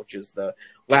Master, which is the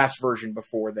last version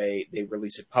before they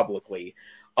release it publicly.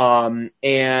 That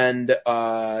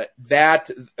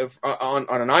on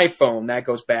an iPhone, that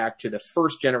goes back to the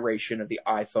first generation of the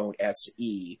iPhone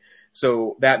SE.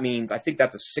 So that means I think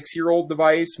that's a 6-year-old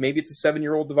device, maybe it's a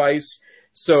 7-year-old device.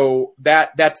 So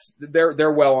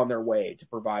they're well on their way to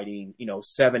providing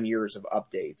 7 years of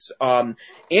updates.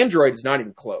 Android is not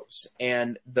even close,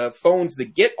 and the phones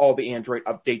that get all the Android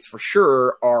updates for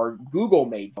sure are Google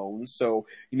made phones. So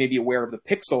you may be aware of the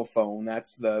Pixel phone.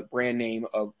 That's the brand name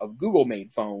of Google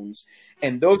made phones,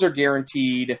 and those are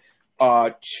guaranteed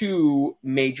 2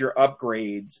 major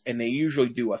upgrades, and they usually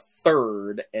do a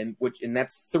third, and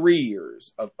that's 3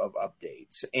 years of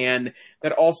updates. And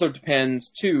that also depends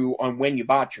too on when you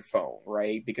bought your phone,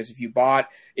 right? Because if you bought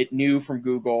it new from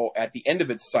Google at the end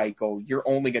of its cycle, you're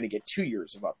only going to get 2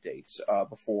 years of updates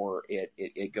before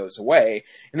it goes away,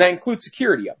 and that includes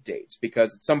security updates,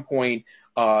 because at some point,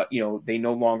 they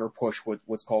no longer push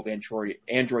what's called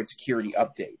Android security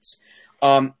updates.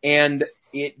 And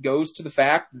it goes to the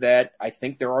fact that I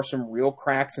think there are some real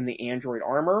cracks in the Android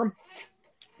armor.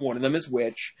 One of them is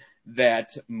that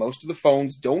most of the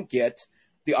phones don't get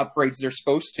the upgrades they're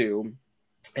supposed to.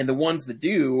 And the ones that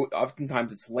do,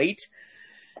 oftentimes it's late,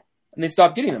 and they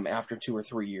stop getting them after 2 or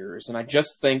 3 years. And I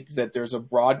just think that there's a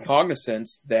broad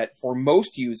cognizance that for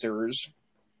most users,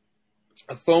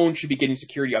 a phone should be getting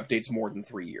security updates more than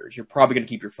 3 years. You're probably going to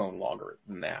keep your phone longer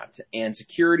than that. And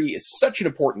security is such an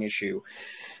important issue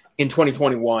in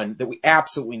 2021 that we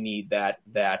absolutely need that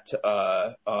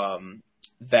to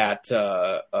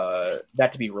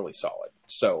be really solid.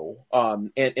 So,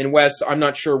 and Wes, I'm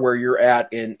not sure where you're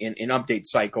at in update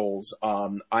cycles.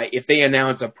 If they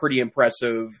announce a pretty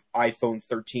impressive iPhone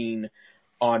 13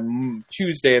 on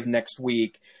Tuesday of next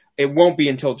week, it won't be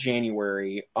until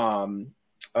January.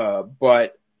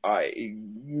 But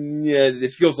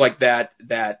it feels like that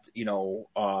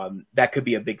could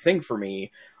be a big thing for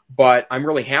me. But I'm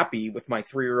really happy with my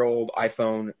 3-year-old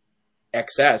iPhone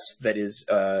XS that is,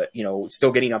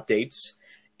 still getting updates,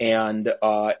 and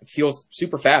it feels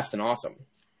super fast and awesome.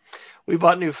 We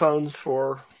bought new phones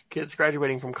for kids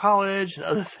graduating from college and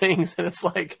other things, and it's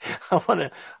like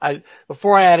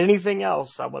before I add anything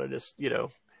else, I want to just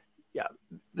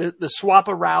the swap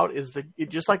a route is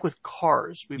just like with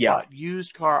cars. We bought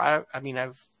used car.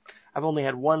 I've only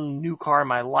had one new car in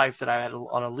my life that I had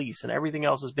on a lease, and everything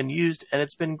else has been used, and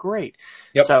it's been great.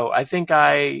 Yep. So I think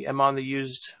I am on the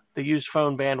used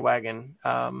phone bandwagon.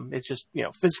 It's just,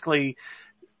 physically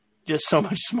just so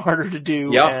much smarter to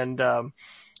do. Yep. And,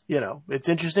 it's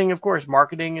interesting, of course,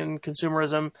 marketing and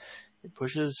consumerism. It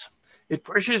pushes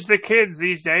the kids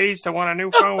these days to want a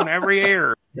new phone every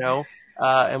year,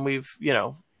 and we've,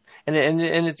 and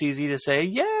it's easy to say,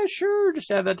 yeah, sure, just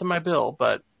add that to my bill,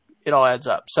 but it all adds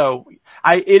up. So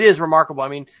it is remarkable. I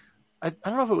mean, I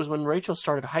don't know if it was when Rachel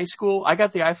started high school. I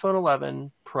got the iPhone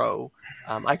 11 Pro.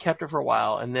 I kept it for a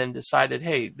while and then decided,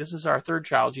 hey, this is our third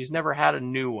child. She's never had a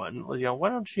new one. Why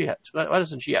doesn't she have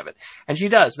it? And she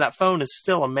does. And that phone is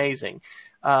still amazing.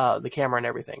 The camera and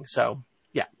everything. So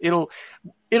yeah, it'll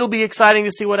be exciting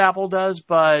to see what Apple does,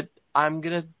 but I'm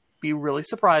going to be really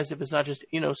surprised if it's not just,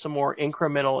 some more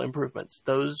incremental improvements.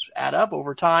 Those add up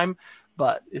over time,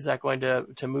 but is that going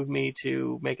to move me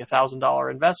to make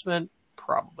 $1,000 investment?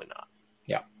 Probably not.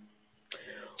 Yeah.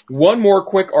 One more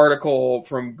quick article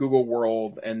from Google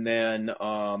World, and then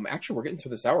actually we're getting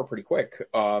through this hour pretty quick.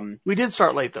 We did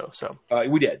start late though, so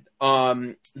we did.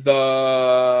 The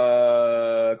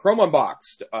Chrome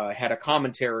Unboxed had a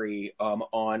commentary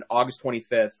on August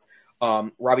 25th.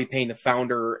 Robbie Payne, the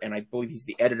founder, and I believe he's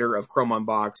the editor of Chrome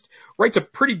Unboxed, writes a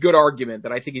pretty good argument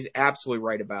that I think he's absolutely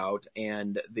right about.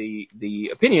 And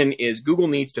the opinion is Google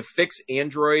needs to fix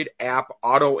Android app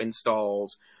auto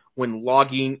installs when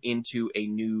logging into a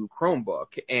new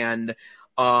Chromebook. And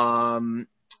one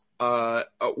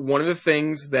of the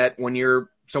things that when you're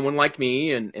someone like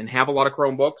me and have a lot of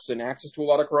Chromebooks and access to a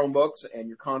lot of Chromebooks, and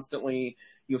you're constantly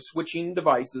switching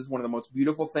devices, one of the most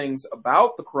beautiful things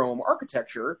about the Chrome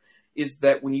architecture is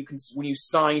that when you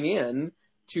sign in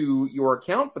to your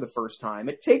account for the first time,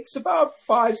 it takes about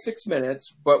 5-6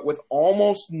 minutes, but with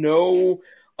almost no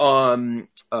effort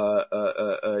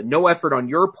on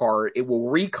your part, it will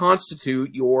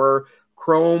reconstitute your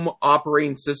Chrome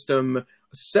operating system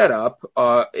setup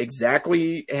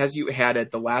exactly as you had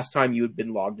it the last time you had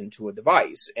been logged into a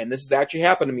device. And this has actually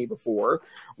happened to me before,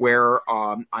 where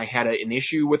I had an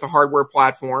issue with a hardware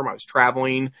platform. I was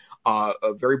traveling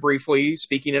very briefly,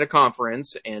 speaking at a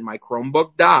conference, and my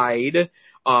Chromebook died.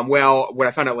 Well, what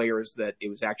I found out later is that it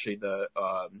was actually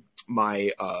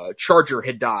my charger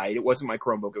had died. It wasn't my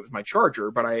Chromebook, it was my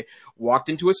charger. But I walked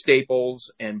into a Staples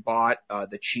and bought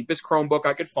the cheapest Chromebook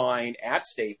I could find at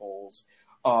Staples.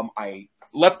 I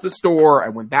left the store, I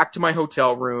went back to my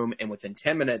hotel room, and within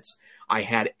 10 minutes, I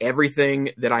had everything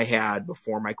that I had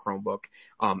before my Chromebook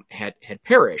had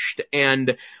perished.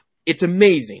 And it's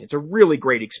amazing. It's a really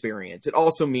great experience. It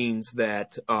also means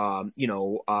that,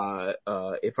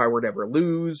 if I were to ever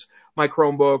lose my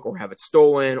Chromebook or have it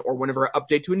stolen, or whenever I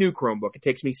update to a new Chromebook, it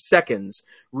takes me seconds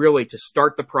really to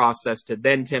start the process to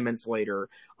then 10 minutes later,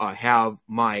 have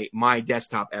my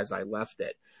desktop as I left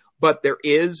it. But there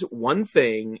is one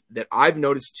thing that I've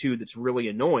noticed too that's really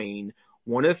annoying.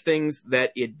 One of the things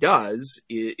that it does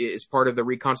is part of the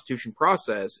reconstitution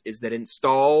process is that it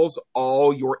installs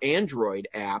all your Android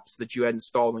apps that you had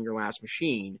installed on your last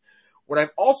machine. What I've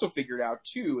also figured out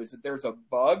too is that there's a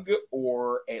bug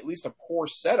or at least a poor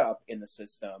setup in the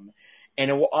system, and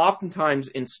it will oftentimes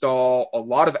install a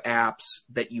lot of apps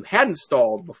that you had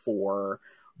installed before,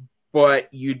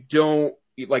 but you don't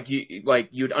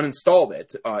you'd uninstalled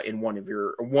it in one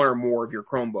or more of your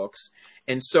Chromebooks,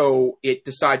 and so it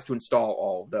decides to install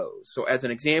all of those. So as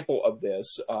an example of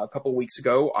this, a couple of weeks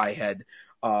ago, I had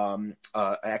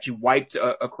actually wiped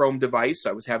a Chrome device.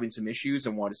 I was having some issues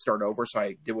and wanted to start over, so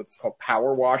I did what's called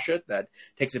Power Wash it. That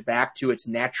takes it back to its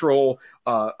natural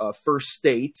first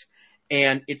state,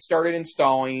 and it started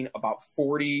installing about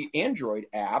 40 Android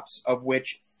apps, of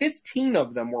which 15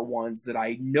 of them were ones that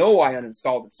I know I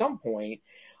uninstalled at some point.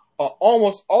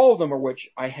 Almost all of them are which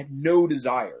I had no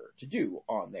desire to do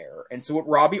on there. And so what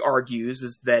Robbie argues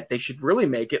is that they should really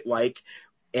make it like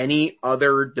any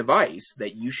other device,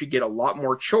 that you should get a lot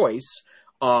more choice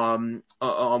on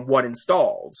what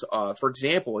installs. For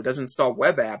example, it doesn't install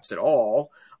web apps at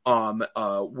all,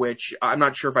 which I'm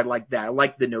not sure if I like that. I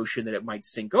like the notion that it might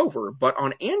sync over, but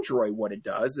on Android, what it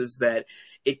does is that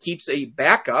it keeps a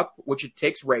backup, which it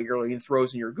takes regularly and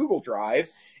throws in your Google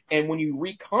Drive. And when you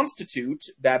reconstitute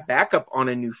that backup on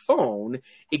a new phone,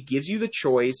 it gives you the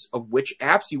choice of which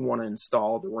apps you want to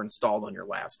install that were installed on your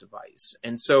last device.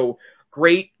 And so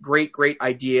great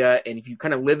idea. And if you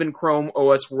kind of live in Chrome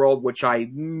OS world, which I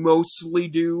mostly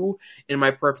do in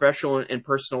my professional and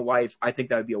personal life, I think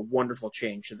that would be a wonderful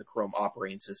change to the Chrome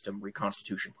operating system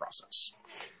reconstitution process.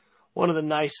 One of the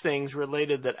nice things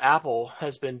related that Apple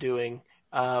has been doing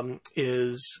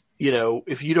is,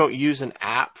 if you don't use an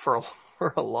app for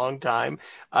a long time,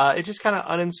 it just kind of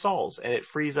uninstalls and it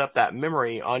frees up that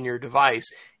memory on your device.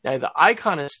 Now the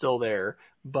icon is still there,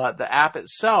 but the app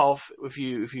itself, if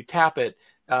you tap it,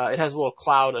 it has a little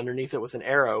cloud underneath it with an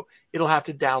arrow. It'll have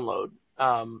to download.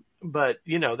 But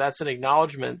that's an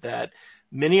acknowledgement that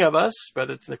many of us,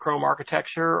 whether it's in the Chrome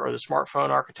architecture or the smartphone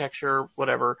architecture,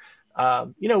 whatever,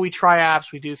 we try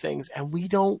apps, we do things, and we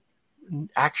don't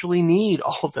actually need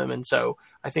all of them. And so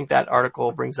I think that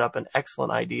article brings up an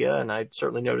excellent idea. And I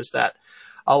certainly notice that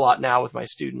a lot now with my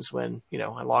students when,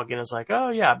 I log in, it's like, oh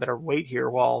yeah, I better wait here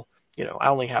while, I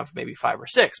only have maybe 5 or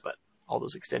 6, but all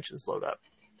those extensions load up.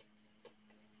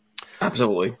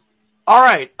 Absolutely. All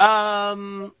right.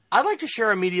 I'd like to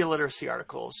share a media literacy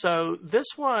article. So this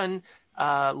one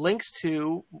links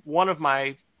to one of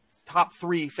my top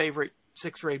 3 favorite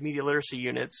 6th grade media literacy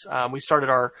units. We started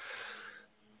our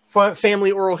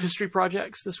family oral history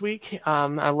projects this week.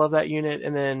 I love that unit.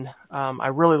 And then I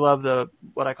really love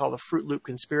what I call the Fruit Loop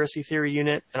conspiracy theory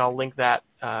unit, and I'll link that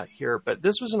here. But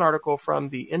this was an article from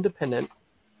The Independent,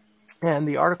 and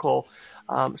the article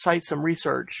cites some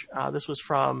research. This was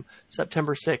from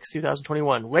September 6,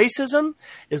 2021. Racism,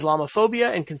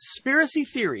 Islamophobia, and conspiracy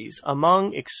theories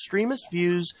among extremist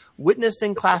views witnessed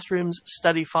in classrooms,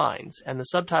 study finds. And the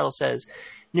subtitle says,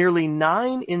 nearly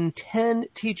 9 in 10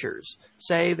 teachers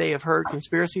say they have heard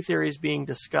conspiracy theories being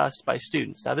discussed by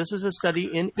students. Now, this is a study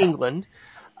in England,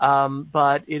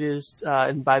 but it is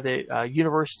by the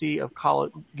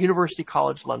University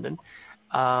College London,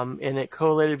 and it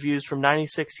collated views from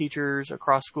 96 teachers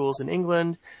across schools in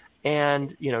England.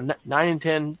 And 9 in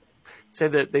 10 say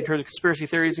that they've heard conspiracy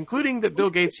theories, including that Bill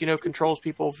Gates, controls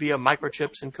people via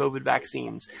microchips and COVID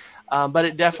vaccines. But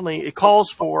it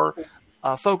calls for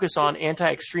focus on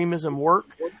anti-extremism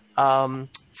work,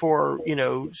 for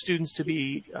students to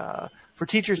be for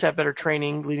teachers to have better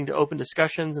training, leading to open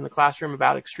discussions in the classroom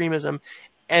about extremism.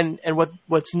 And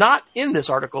what's not in this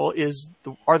article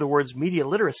are the words media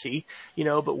literacy,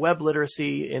 but web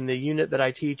literacy. In the unit that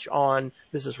I teach on,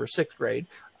 this is for 6th grade,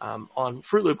 on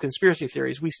Fruit Loop conspiracy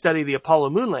theories, we study the Apollo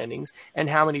moon landings and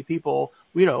how many people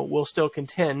will still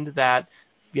contend that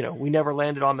we never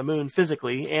landed on the moon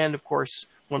physically. And of course,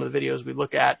 one of the videos we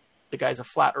look at, the guy's a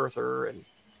flat earther and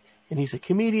he's a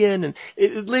comedian, and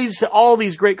it leads to all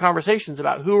these great conversations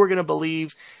about who we're going to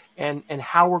believe. and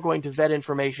how we're going to vet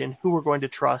information, who we're going to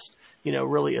trust,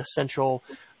 really essential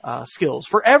skills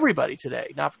for everybody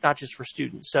today, not just for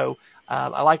students. So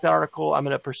I like that article. I'm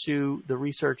going to pursue the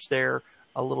research there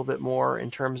a little bit more in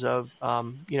terms of,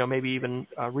 maybe even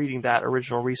reading that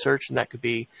original research, and that could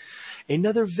be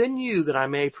another venue that I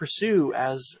may pursue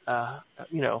as, an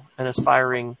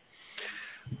aspiring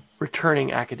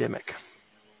returning academic.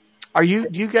 Do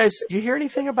you hear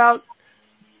anything about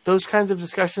those kinds of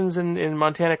discussions in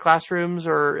Montana classrooms,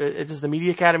 or does the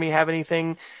Media Academy have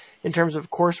anything in terms of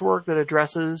coursework that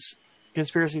addresses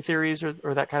conspiracy theories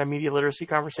or that kind of media literacy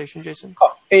conversation, Jason?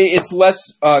 It's less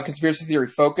conspiracy theory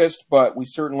focused, but we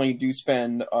certainly do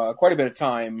spend quite a bit of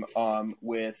time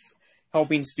with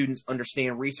helping students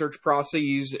understand research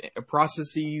processes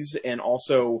and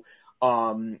also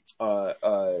a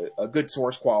good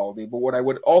source quality. But what I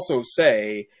would also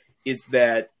say is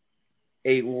that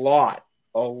a lot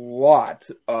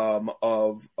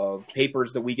of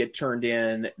papers that we get turned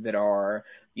in that are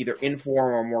either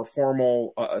informal or more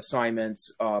formal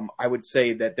assignments, I would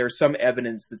say that there's some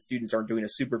evidence that students aren't doing a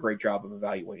super great job of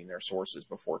evaluating their sources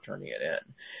before turning it in.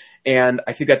 And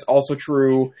I think that's also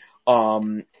true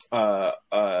at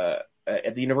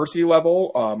the university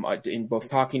level, in both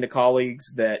talking to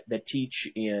colleagues that teach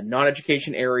in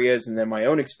non-education areas, and then my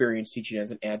own experience teaching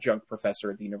as an adjunct professor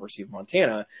at the University of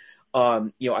Montana.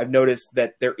 I've noticed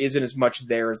that there isn't as much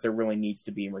there as there really needs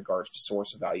to be in regards to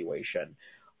source evaluation.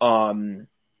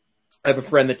 I have a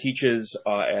friend that teaches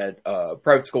at a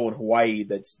private school in Hawaii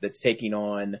that's taking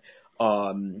on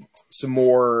some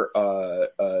more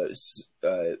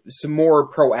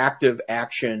proactive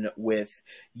action with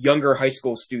younger high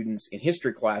school students in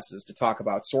history classes to talk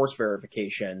about source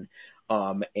verification,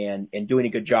 and doing a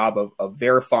good job of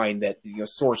verifying that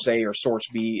source A or source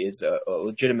B is a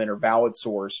legitimate or valid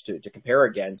source to compare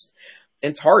against.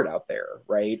 And it's hard out there,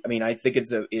 right? I mean, I think it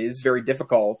is very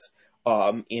difficult,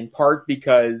 in part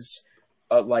because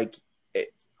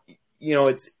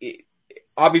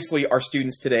obviously our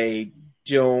students today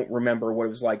don't remember what it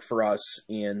was like for us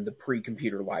in the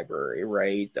pre-computer library,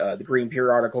 right? The Green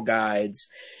Periodical Guides.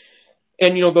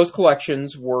 And, those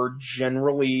collections were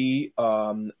generally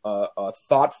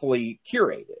thoughtfully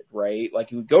curated, right?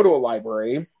 Like you would go to a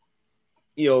library,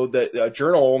 the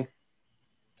journal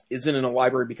isn't in a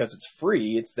library because it's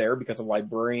free. It's there because a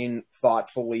librarian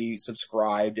thoughtfully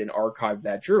subscribed and archived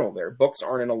that journal there. Books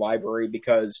aren't in a library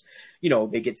because,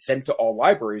 they get sent to all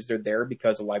libraries. They're there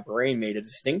because a librarian made a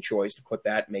distinct choice to put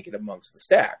that, make it amongst the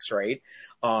stacks, right?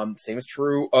 Same is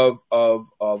true of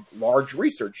large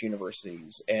research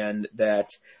universities, and that,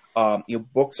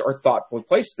 books are thoughtfully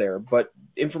placed there, but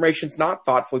information's not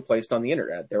thoughtfully placed on the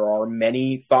internet. There are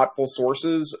many thoughtful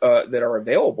sources that are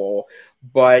available,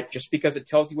 but just because it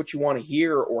tells you what you want to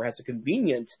hear or has a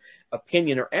convenient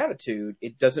opinion or attitude,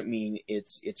 it doesn't mean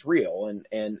it's real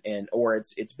and or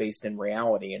it's based in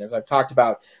reality. And as I've talked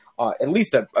about at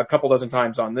least a couple dozen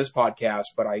times on this podcast,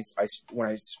 but when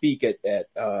I speak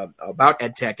about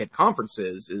EdTech at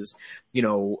conferences, is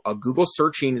Google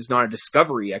searching is not a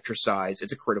discovery exercise;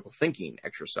 it's a critical thinking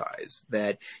exercise.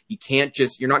 That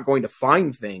you're not going to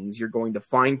find things; you're going to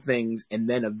find things and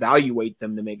then evaluate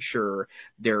them to make sure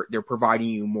they're providing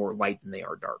you more light than they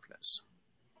are darkness.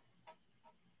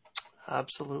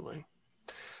 Absolutely.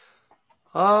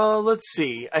 Let's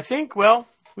see. I think,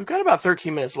 we've got about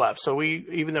 13 minutes left. So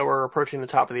even though we're approaching the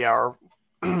top of the hour,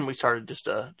 we started just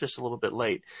a little bit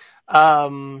late.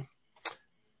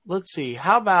 Let's see.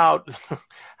 How about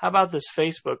this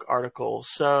Facebook article?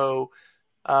 So,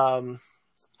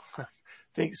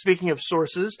 speaking of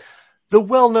sources, the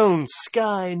well-known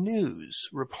Sky News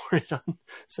reported on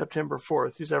September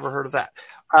 4th. Who's ever heard of that?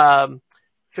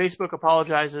 Facebook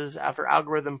apologizes after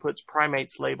algorithm puts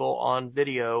primates label on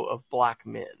video of black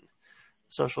men.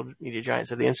 Social media giant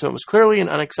said the incident was clearly an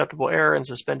unacceptable error and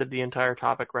suspended the entire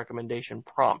topic recommendation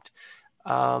prompt.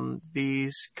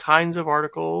 These kinds of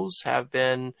articles have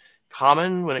been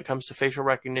common when it comes to facial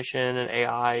recognition and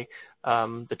AI.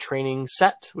 The training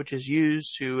set, which is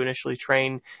used to initially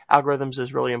train algorithms,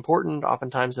 is really important.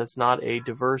 Oftentimes that's not a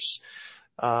diverse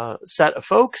set of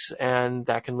folks, and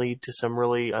that can lead to some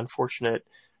really unfortunate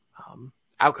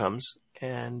outcomes.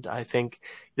 And I think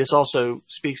this also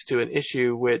speaks to an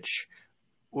issue which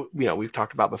we've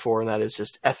talked about before, and that is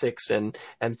just ethics and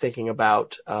thinking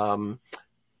about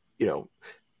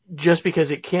just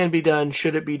because it can be done,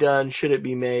 should it be done, should it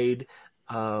be made?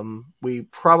 We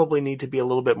probably need to be a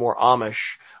little bit more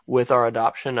Amish with our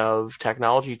adoption of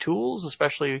technology tools,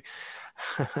 especially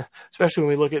when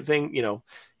we look at things,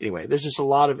 anyway, there's just a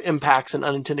lot of impacts and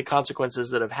unintended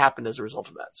consequences that have happened as a result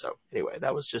of that. So anyway,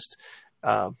 that was just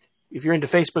if you're into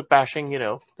Facebook bashing,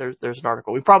 there's an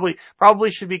article. We probably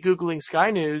should be Googling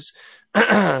Sky News,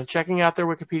 checking out their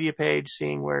Wikipedia page,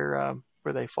 seeing where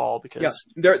they fall, because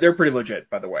they're pretty legit,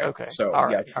 by the way. Okay. So all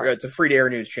right. It's a free to air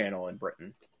news channel in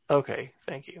Britain. Okay.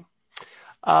 Thank you.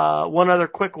 One other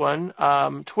quick one.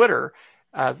 Twitter.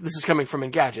 This is coming from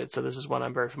Engadget, so this is one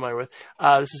I'm very familiar with.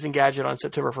 This is Engadget on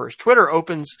September 1st. Twitter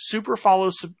opens super follow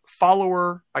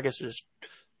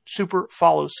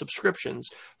subscriptions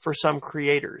for some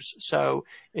creators. So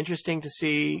interesting to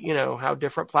see, how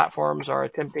different platforms are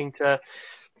attempting to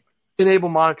enable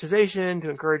monetization, to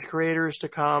encourage creators to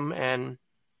come. And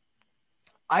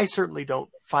I certainly don't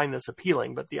find this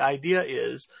appealing, but the idea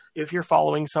is if you're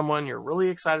following someone you're really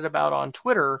excited about on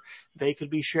Twitter, they could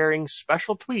be sharing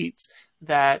special tweets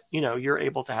that, you're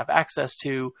able to have access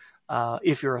to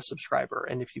if you're a subscriber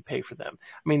and if you pay for them.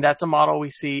 I mean, that's a model we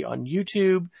see on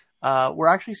YouTube. We're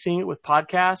actually seeing it with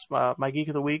podcasts. My Geek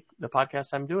of the Week, the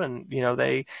podcast I'm doing,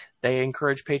 they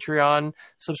encourage Patreon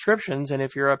subscriptions. And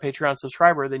if you're a Patreon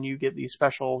subscriber, then you get these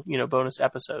special, bonus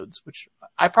episodes, which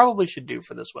I probably should do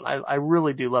for this one. I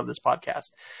really do love this podcast.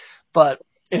 But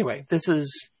anyway, this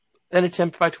is an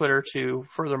attempt by Twitter to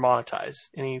further monetize.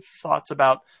 Any thoughts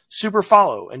about Super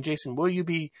Follow? And Jason, will you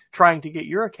be trying to get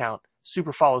your account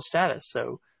Super Follow status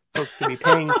so folks can be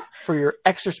paying for your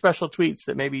extra special tweets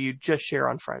that maybe you just share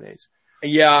on Fridays?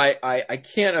 Yeah, I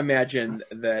can't imagine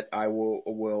that I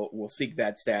will seek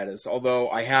that status.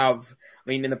 Although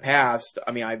in the past,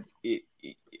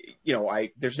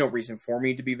 there's no reason for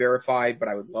me to be verified, but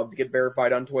I would love to get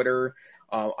verified on Twitter.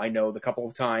 I know the couple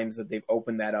of times that they've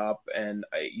opened that up, and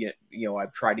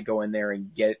I've tried to go in there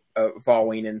and get a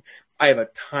following, and I have a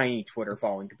tiny Twitter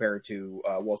following compared to,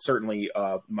 certainly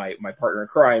my partner in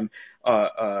crime,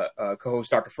 co-host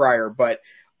Dr. Fryer. But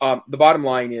the bottom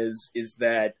line is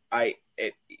that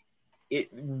it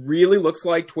really looks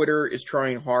like Twitter is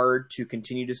trying hard to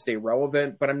continue to stay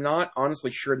relevant, but I'm not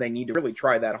honestly sure they need to really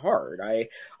try that hard.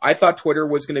 I thought Twitter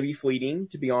was going to be fleeting,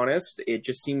 to be honest. It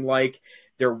just seemed like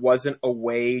there wasn't a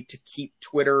way to keep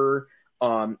Twitter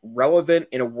relevant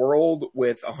in a world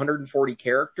with 140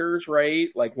 characters, right?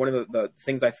 Like, one of the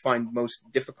things I find most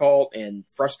difficult and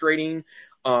frustrating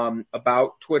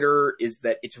about Twitter is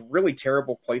that it's a really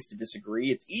terrible place to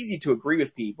disagree. It's easy to agree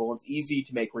with people. It's easy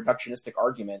to make reductionistic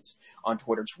arguments on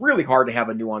Twitter. It's really hard to have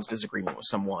a nuanced disagreement with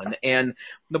someone. And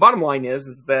the bottom line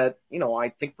is that, I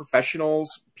think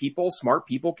smart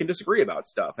people can disagree about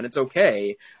stuff, and it's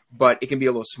okay, but it can be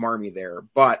a little smarmy there.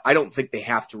 But I don't think they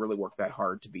have to really work that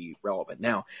hard to be relevant.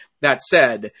 Now, that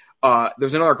said,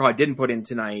 there's another call I didn't put in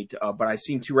tonight, but I've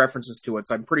seen 2 references to it,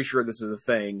 so I'm pretty sure this is a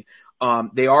thing.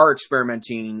 They are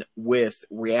experimenting with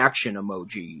reaction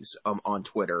emojis on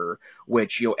Twitter,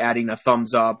 which, adding a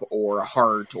thumbs up or a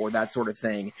heart or that sort of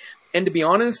thing. And to be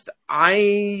honest,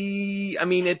 it's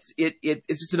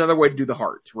just another way to do the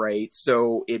heart, right?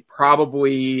 So it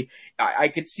probably, I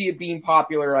could see it being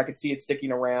popular. I could see it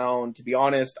sticking around. To be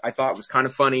honest, I thought it was kind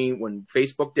of funny when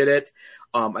Facebook did it.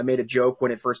 I made a joke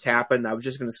when it first happened. I was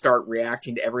just going to start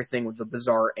reacting to everything with the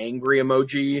bizarre angry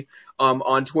emoji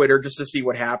on Twitter just to see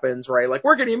what happens, right? Like,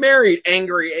 we're getting married,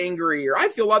 angry, or I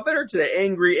feel a lot better today,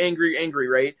 angry,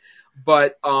 right?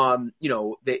 But,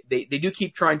 they do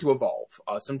keep trying to evolve.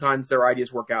 Sometimes their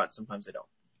ideas work out, and sometimes they don't.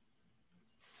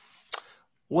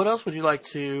 What else would you like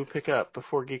to pick up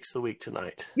before Geeks of the Week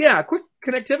tonight? Yeah, quick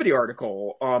connectivity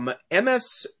article.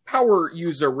 MS Power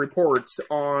User reports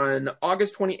on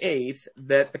August 28th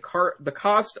that the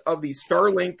cost of the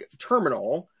Starlink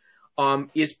terminal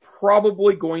is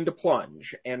probably going to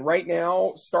plunge. And right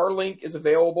now, Starlink is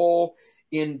available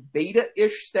in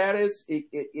beta-ish status.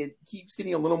 It keeps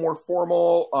getting a little more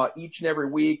formal each and every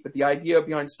week, but the idea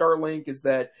behind Starlink is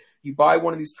that you buy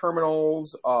one of these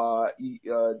terminals,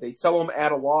 they sell them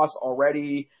at a loss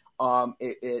already.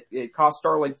 It costs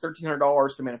Starlink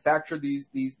 $1,300 to manufacture these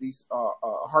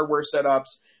hardware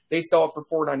setups. They sell it for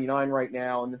 $499 right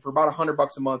now, and then for about $100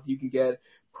 a month, you can get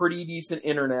pretty decent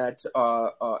internet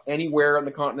anywhere in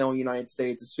the continental United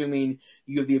States, assuming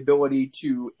you have the ability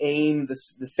to aim the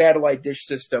satellite dish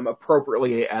system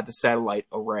appropriately at the satellite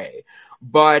array.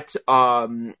 But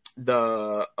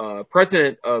the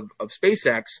president of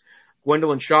SpaceX,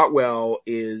 Gwendolyn Shotwell,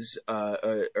 is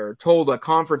told a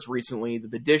conference recently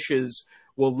that the dishes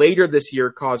will later this year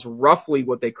cost roughly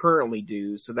what they currently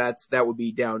do. So that would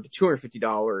be down to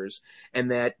 $250.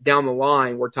 And that down the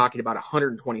line, we're talking about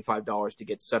 $125 to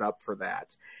get set up for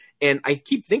that. And I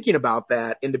keep thinking about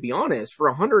that. And to be honest,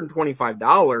 for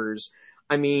 $125,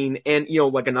 I mean, and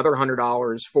like another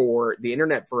 $100 for the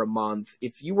internet for a month.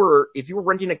 If you were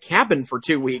renting a cabin for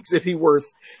 2 weeks, it'd be worth,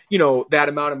 that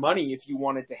amount of money if you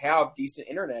wanted to have decent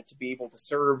internet to be able to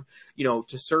serve,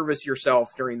 to service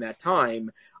yourself during that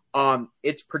time.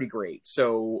 It's pretty great.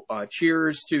 So,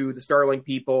 cheers to the Starlink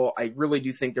people. I really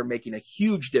do think they're making a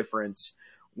huge difference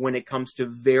when it comes to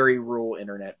very rural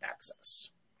internet access.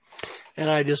 And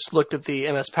I just looked at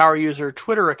the MS Power User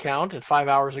Twitter account, and 5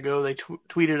 hours ago they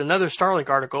tweeted another Starlink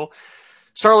article.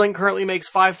 Starlink currently makes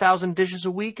 5,000 dishes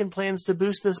a week and plans to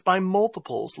boost this by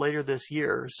multiples later this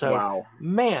year. So, wow.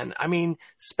 Man, I mean,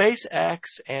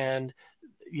 SpaceX and,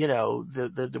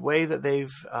 the way that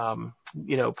they've,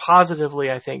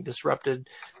 positively, I think, disrupted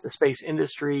the space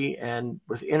industry, and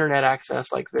with internet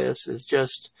access like this is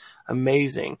just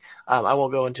amazing. I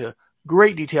won't go into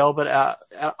great detail, but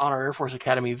on our Air Force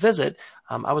Academy visit,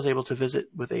 I was able to visit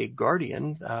with a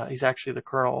Guardian. He's actually the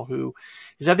colonel who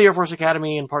is at the Air Force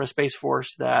Academy and part of Space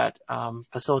Force that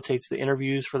facilitates the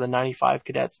interviews for the 95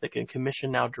 cadets that can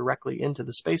commission now directly into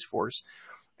the Space Force.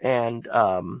 And,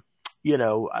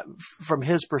 from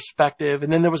his perspective,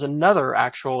 and then there was another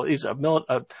he's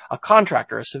a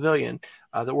contractor, a civilian,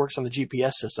 that works on the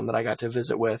GPS system that I got to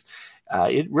visit with.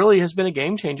 It really has been a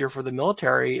game changer for the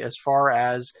military as far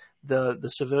as the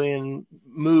civilian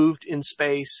moved in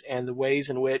space and the ways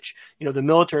in which, the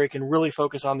military can really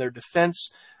focus on their defense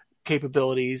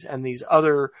capabilities and these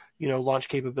other, launch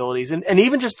capabilities. And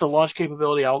even just the launch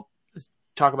capability, I'll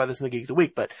talk about this in the Geek of the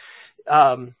Week, but,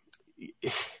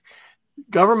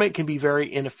 government can be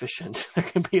very inefficient. There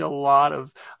can be a lot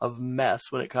of mess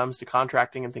when it comes to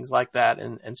contracting and things like that.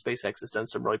 And SpaceX has done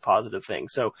some really positive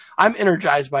things. So I'm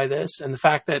energized by this, and the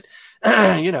fact that,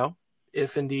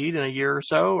 if indeed in a year or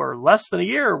so, or less than a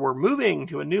year, we're moving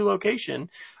to a new location,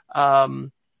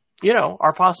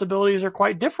 our possibilities are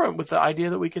quite different with the idea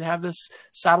that we can have this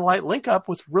satellite link up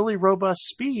with really robust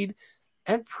speed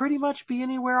and pretty much be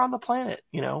anywhere on the planet,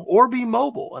 or be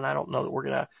mobile. And I don't know that we're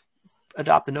going to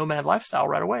adopt the nomad lifestyle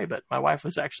right away, but my wife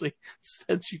was actually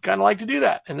said she'd kind of like to do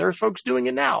that, and there's folks doing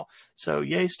it now. So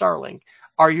yay, Starlink.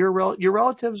 Are your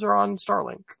relatives are on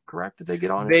Starlink, correct? Did they get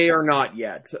on? They are not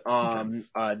yet.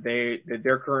 Okay.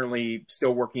 They're currently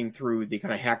still working through the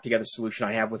kind of hack together solution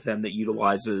I have with them that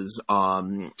utilizes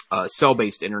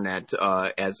cell-based internet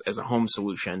as a home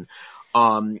solution.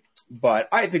 But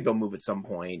I think they'll move at some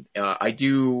point.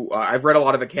 I've read a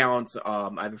lot of accounts.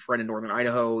 I have a friend in northern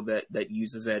Idaho that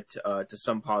uses it to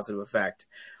some positive effect.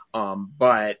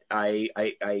 But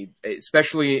I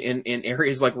especially in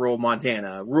areas like rural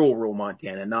Montana,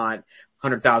 not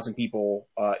 100,000 people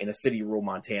in a city, rural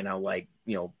Montana, like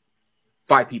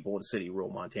 5 people in a city,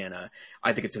 rural Montana.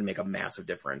 I think it's going to make a massive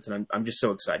difference, and I'm just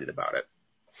so excited about it.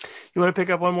 You want to pick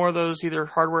up one more of those, either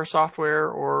hardware, software,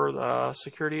 or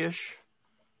security-ish?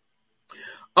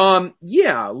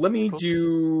 Yeah, let me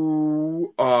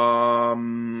do,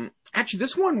 actually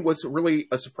this one was really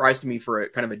a surprise to me for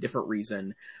kind of a different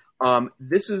reason.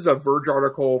 This is a Verge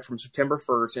article from September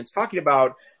 1st, and it's talking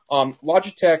about,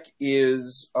 Logitech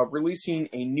is, releasing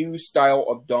a new style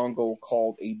of dongle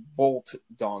called a bolt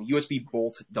dongle, USB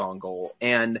bolt dongle.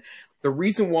 And the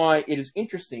reason why it is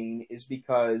interesting is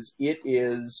because it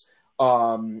is,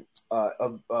 a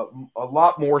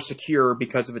lot more secure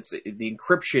because of the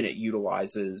encryption it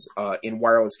utilizes in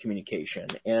wireless communication.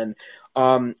 And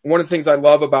one of the things I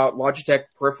love about Logitech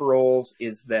peripherals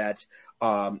is that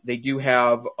they do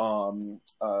have a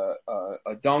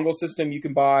dongle system you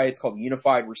can buy. It's called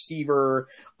Unified Receiver.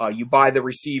 You buy the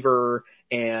receiver,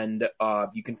 and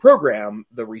you can program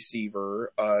the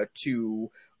receiver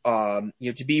to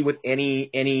be with any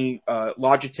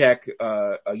Logitech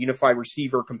Unified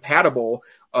Receiver compatible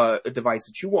device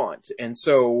that you want. And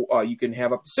so you can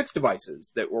have up to 6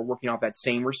 devices that were working off that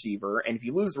same receiver. And if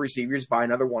you lose the receiver, you just buy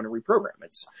another one and reprogram.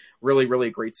 It's really, really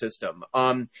a great system.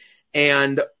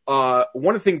 And one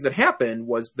of the things that happened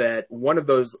was that one of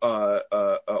those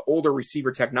older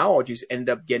receiver technologies ended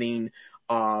up getting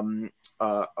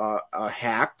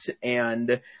hacked,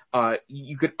 and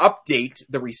you could update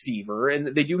the receiver,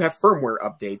 and they do have firmware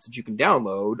updates that you can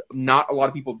download. Not a lot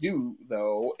of people do,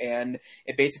 though, and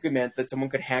it basically meant that someone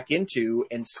could hack into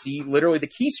and see literally the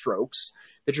keystrokes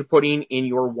that you're putting in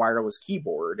your wireless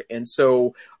keyboard. And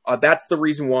so that's the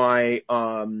reason why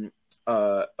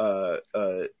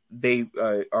they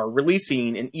are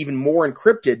releasing an even more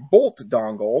encrypted Bolt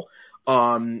dongle,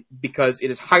 because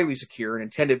it is highly secure and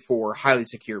intended for highly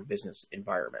secure business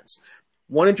environments.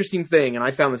 One interesting thing, and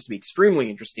I found this to be extremely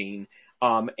interesting,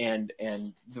 and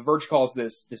The Verge calls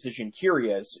this decision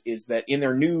curious, is that in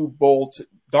their new Bolt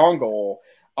dongle,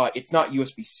 it's not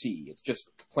USB-C, it's just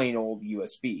plain old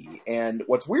USB. And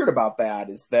what's weird about that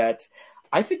is that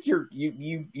I think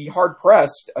you'd be hard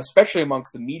pressed, especially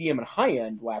amongst the medium and high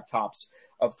end laptops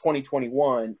of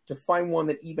 2021, to find one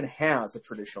that even has a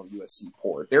traditional USB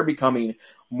port. They're becoming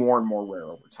more and more rare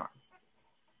over time.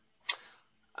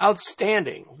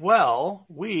 Outstanding. Well,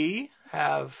 we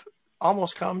have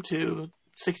almost come to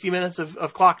 60 minutes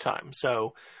of clock time,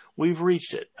 so we've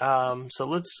reached it. So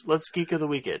let's Geek of the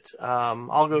Week it.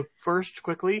 I'll go first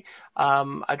quickly.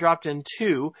 I dropped in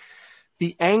two.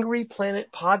 The Angry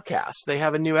Planet podcast. They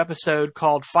have a new episode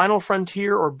called Final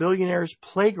Frontier or Billionaire's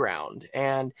Playground.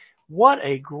 And what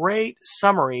a great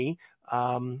summary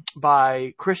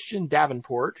by Christian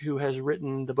Davenport, who has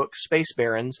written the book Space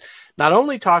Barons, not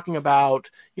only talking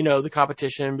about, the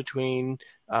competition between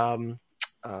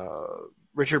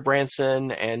Richard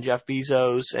Branson and Jeff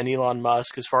Bezos and Elon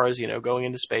Musk as far as, going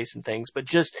into space and things, but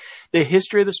just the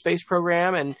history of the space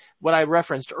program and what I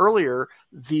referenced earlier,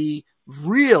 the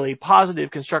really positive,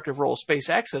 constructive role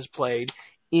SpaceX has played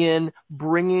in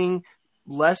bringing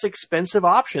less expensive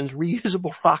options,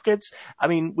 reusable rockets. I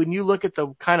mean, when you look at the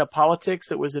kind of politics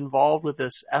that was involved with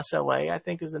this SLA, I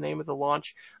think is the name of the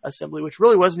launch assembly, which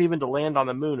really wasn't even to land on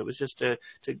the moon. It was just to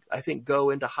I think, go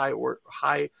into high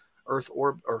Earth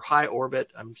orbit or high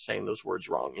orbit. I'm saying those words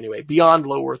wrong. Anyway, beyond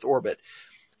low Earth orbit.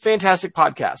 Fantastic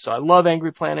podcast. So I love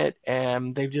Angry Planet,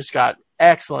 and they've just got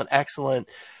excellent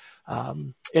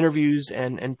interviews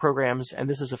and programs, and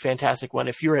this is a fantastic one.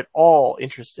 If you're at all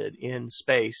interested in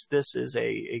space, this is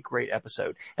a great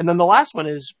episode. And then the last one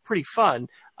is pretty fun.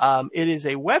 It is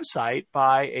a website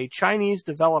by a Chinese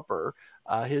developer.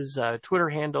 His Twitter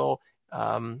handle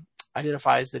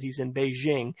identifies that he's in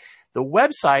Beijing. The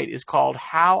website is called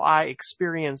How I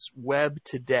Experience Web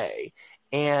Today.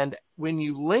 And when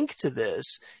you link to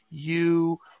this,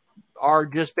 you are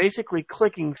just basically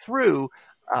clicking through.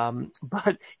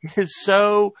 But it is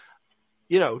so,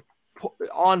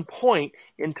 on point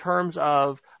in terms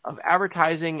of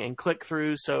advertising and click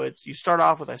through. So you start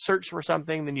off with a search for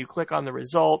something, then you click on the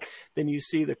result, then you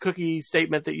see the cookie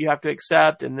statement that you have to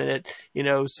accept, and then it,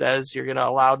 says you're going to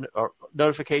allow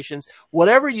notifications.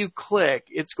 Whatever you click,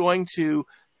 it's going to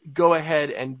go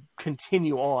ahead and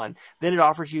continue on. Then it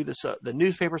offers you the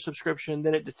newspaper subscription.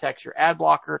 Then it detects your ad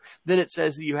blocker. Then it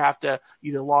says that you have to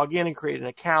either log in and create an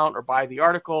account or buy the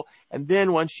article. And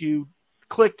then once you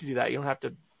click to do that, you don't have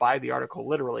to buy the article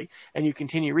literally, and you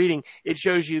continue reading. It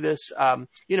shows you this,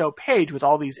 page with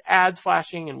all these ads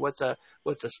flashing and what's a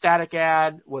static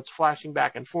ad, what's flashing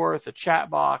back and forth, a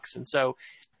chat box. And so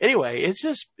anyway,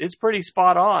 it's pretty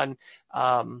spot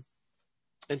on.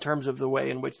 In terms of the way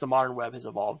in which the modern web has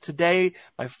evolved. Today,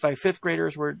 my fifth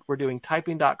graders were doing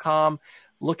typing.com,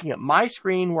 looking at my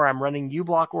screen where I'm running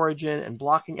uBlock Origin and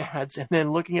blocking ads, and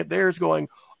then looking at theirs going,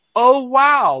 oh,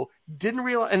 wow, didn't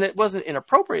realize, and it wasn't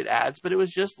inappropriate ads, but it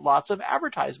was just lots of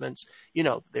advertisements,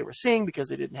 they were seeing because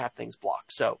they didn't have things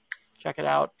blocked. So check it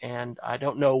out. And I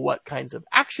don't know what kinds of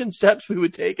action steps we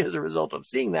would take as a result of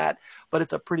seeing that, but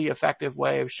it's a pretty effective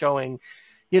way of showing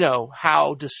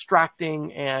how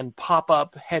distracting and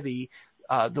pop-up heavy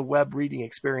the web reading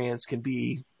experience can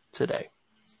be today.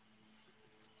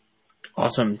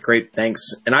 Awesome. Great. Thanks.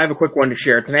 And I have a quick one to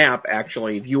share. It's an app,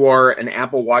 actually. If you are an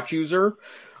Apple Watch user,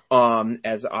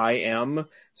 as I am,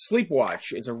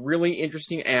 Sleepwatch is a really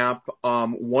interesting app.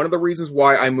 One of the reasons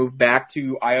why I moved back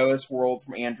to iOS world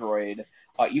from Android,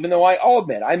 even though I'll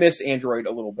admit I miss Android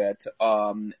a little bit,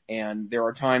 and there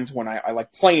are times when I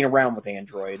like playing around with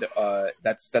Android.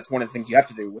 That's one of the things you have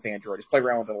to do with Android is play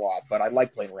around with it a lot. But I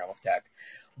like playing around with tech.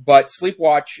 But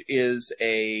Sleepwatch is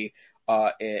an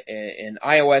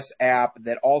iOS app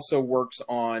that also works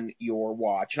on your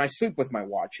watch, and I sleep with my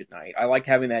watch at night. I like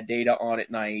having that data on at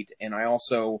night, and I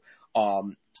also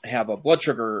have a blood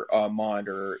sugar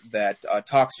monitor that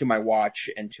talks to my watch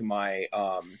and to my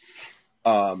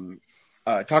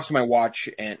talks to my watch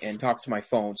and talks to my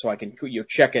phone, so I can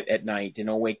check it at night and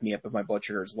it'll wake me up if my blood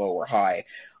sugar is low or high.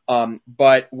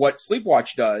 But what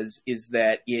Sleepwatch does is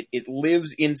that it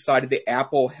lives inside of the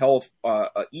Apple Health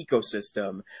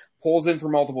ecosystem, pulls in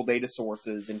from multiple data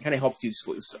sources, and kind of helps you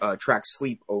track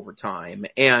sleep over time.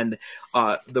 And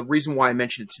the reason why I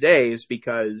mentioned it today is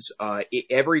because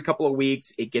every couple of weeks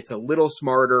it gets a little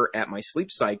smarter at my sleep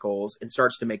cycles and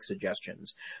starts to make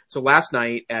suggestions. So last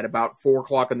night at about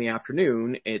 4:00 in the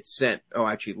afternoon, it sent,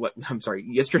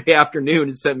 yesterday afternoon,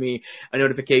 it sent me a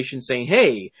notification saying,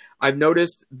 hey, I've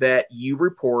noticed that you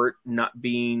report not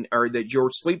being, or that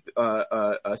your sleep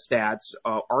stats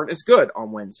aren't as good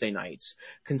on Wednesday nights.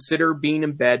 Consider being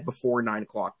in bed before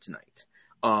 9:00 tonight.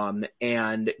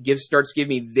 and starts giving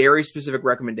me very specific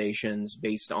recommendations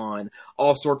based on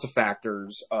all sorts of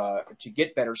factors to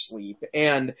get better sleep.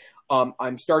 And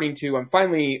I'm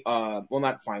finally,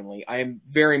 not finally, I am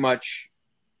very much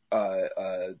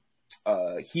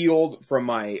healed from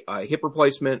my hip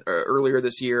replacement earlier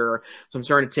this year. So I'm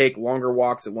starting to take longer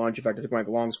walks at lunch. In fact, I took my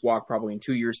longest walk probably in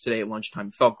 2 years today at lunchtime.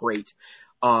 It felt great.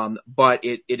 But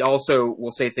it also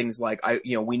will say things like,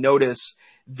 we notice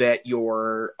that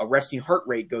your resting heart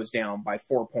rate goes down by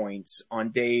 4 points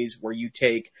on days where you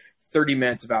take 30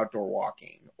 minutes of outdoor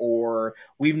walking. Or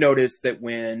we've noticed that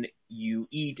when you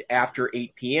eat after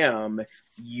 8 p.m.,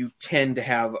 you tend to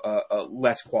have a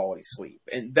less quality sleep.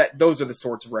 And those are the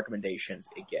sorts of recommendations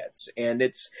it gets. And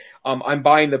it's, I'm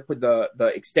buying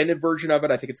the extended version of it.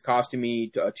 I think it's costing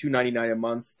me $2.99 a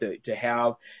month to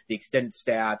have the extended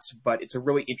stats, but it's a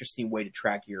really interesting way to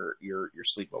track your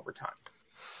sleep over time.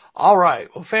 All right.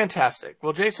 Well, fantastic.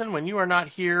 Well, Jason, when you are not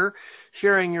here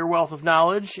sharing your wealth of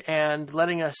knowledge and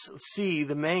letting us see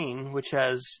the mane, which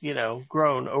has,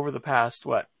 grown over the past,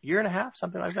 year and a half,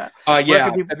 something like that?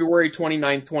 February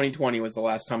 29th, 2020 was the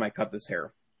last time I cut this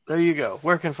hair. There you go.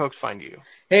 Where can folks find you?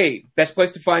 Hey, best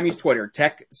place to find me is Twitter,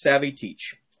 Tech Savvy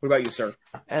Teach. What about you, sir?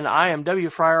 And I am W.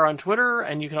 Fryer on Twitter,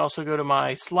 and you can also go to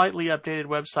my slightly updated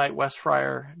website,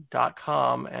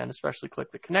 wesfryer.com, and especially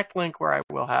click the connect link where I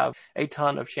will have a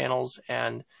ton of channels,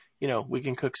 and, we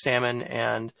can cook salmon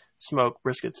and smoke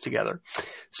briskets together.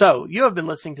 So you have been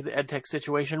listening to the EdTech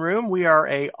Situation Room. We are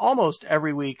a almost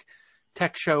every week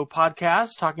tech show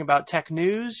podcast talking about tech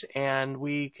news, and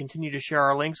we continue to share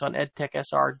our links on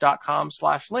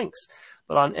edtechsr.com/links.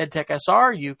 But on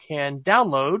EdTechSR, you can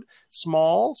download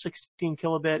small 16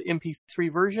 kilobit MP3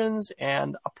 versions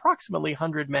and approximately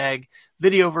 100 meg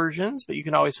video versions, but you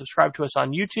can always subscribe to us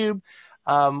on YouTube.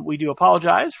 We do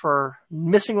apologize for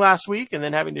missing last week and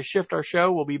then having to shift our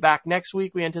show. We'll be back next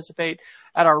week, we anticipate,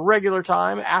 at our regular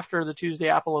time after the Tuesday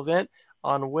Apple event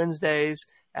on Wednesdays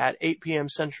at 8 p.m.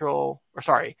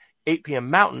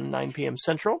 Mountain, 9 p.m.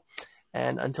 Central.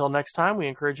 And until next time, we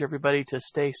encourage everybody to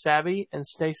stay savvy and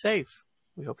stay safe.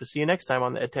 We hope to see you next time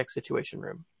on the EdTech Situation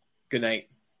Room. Good night.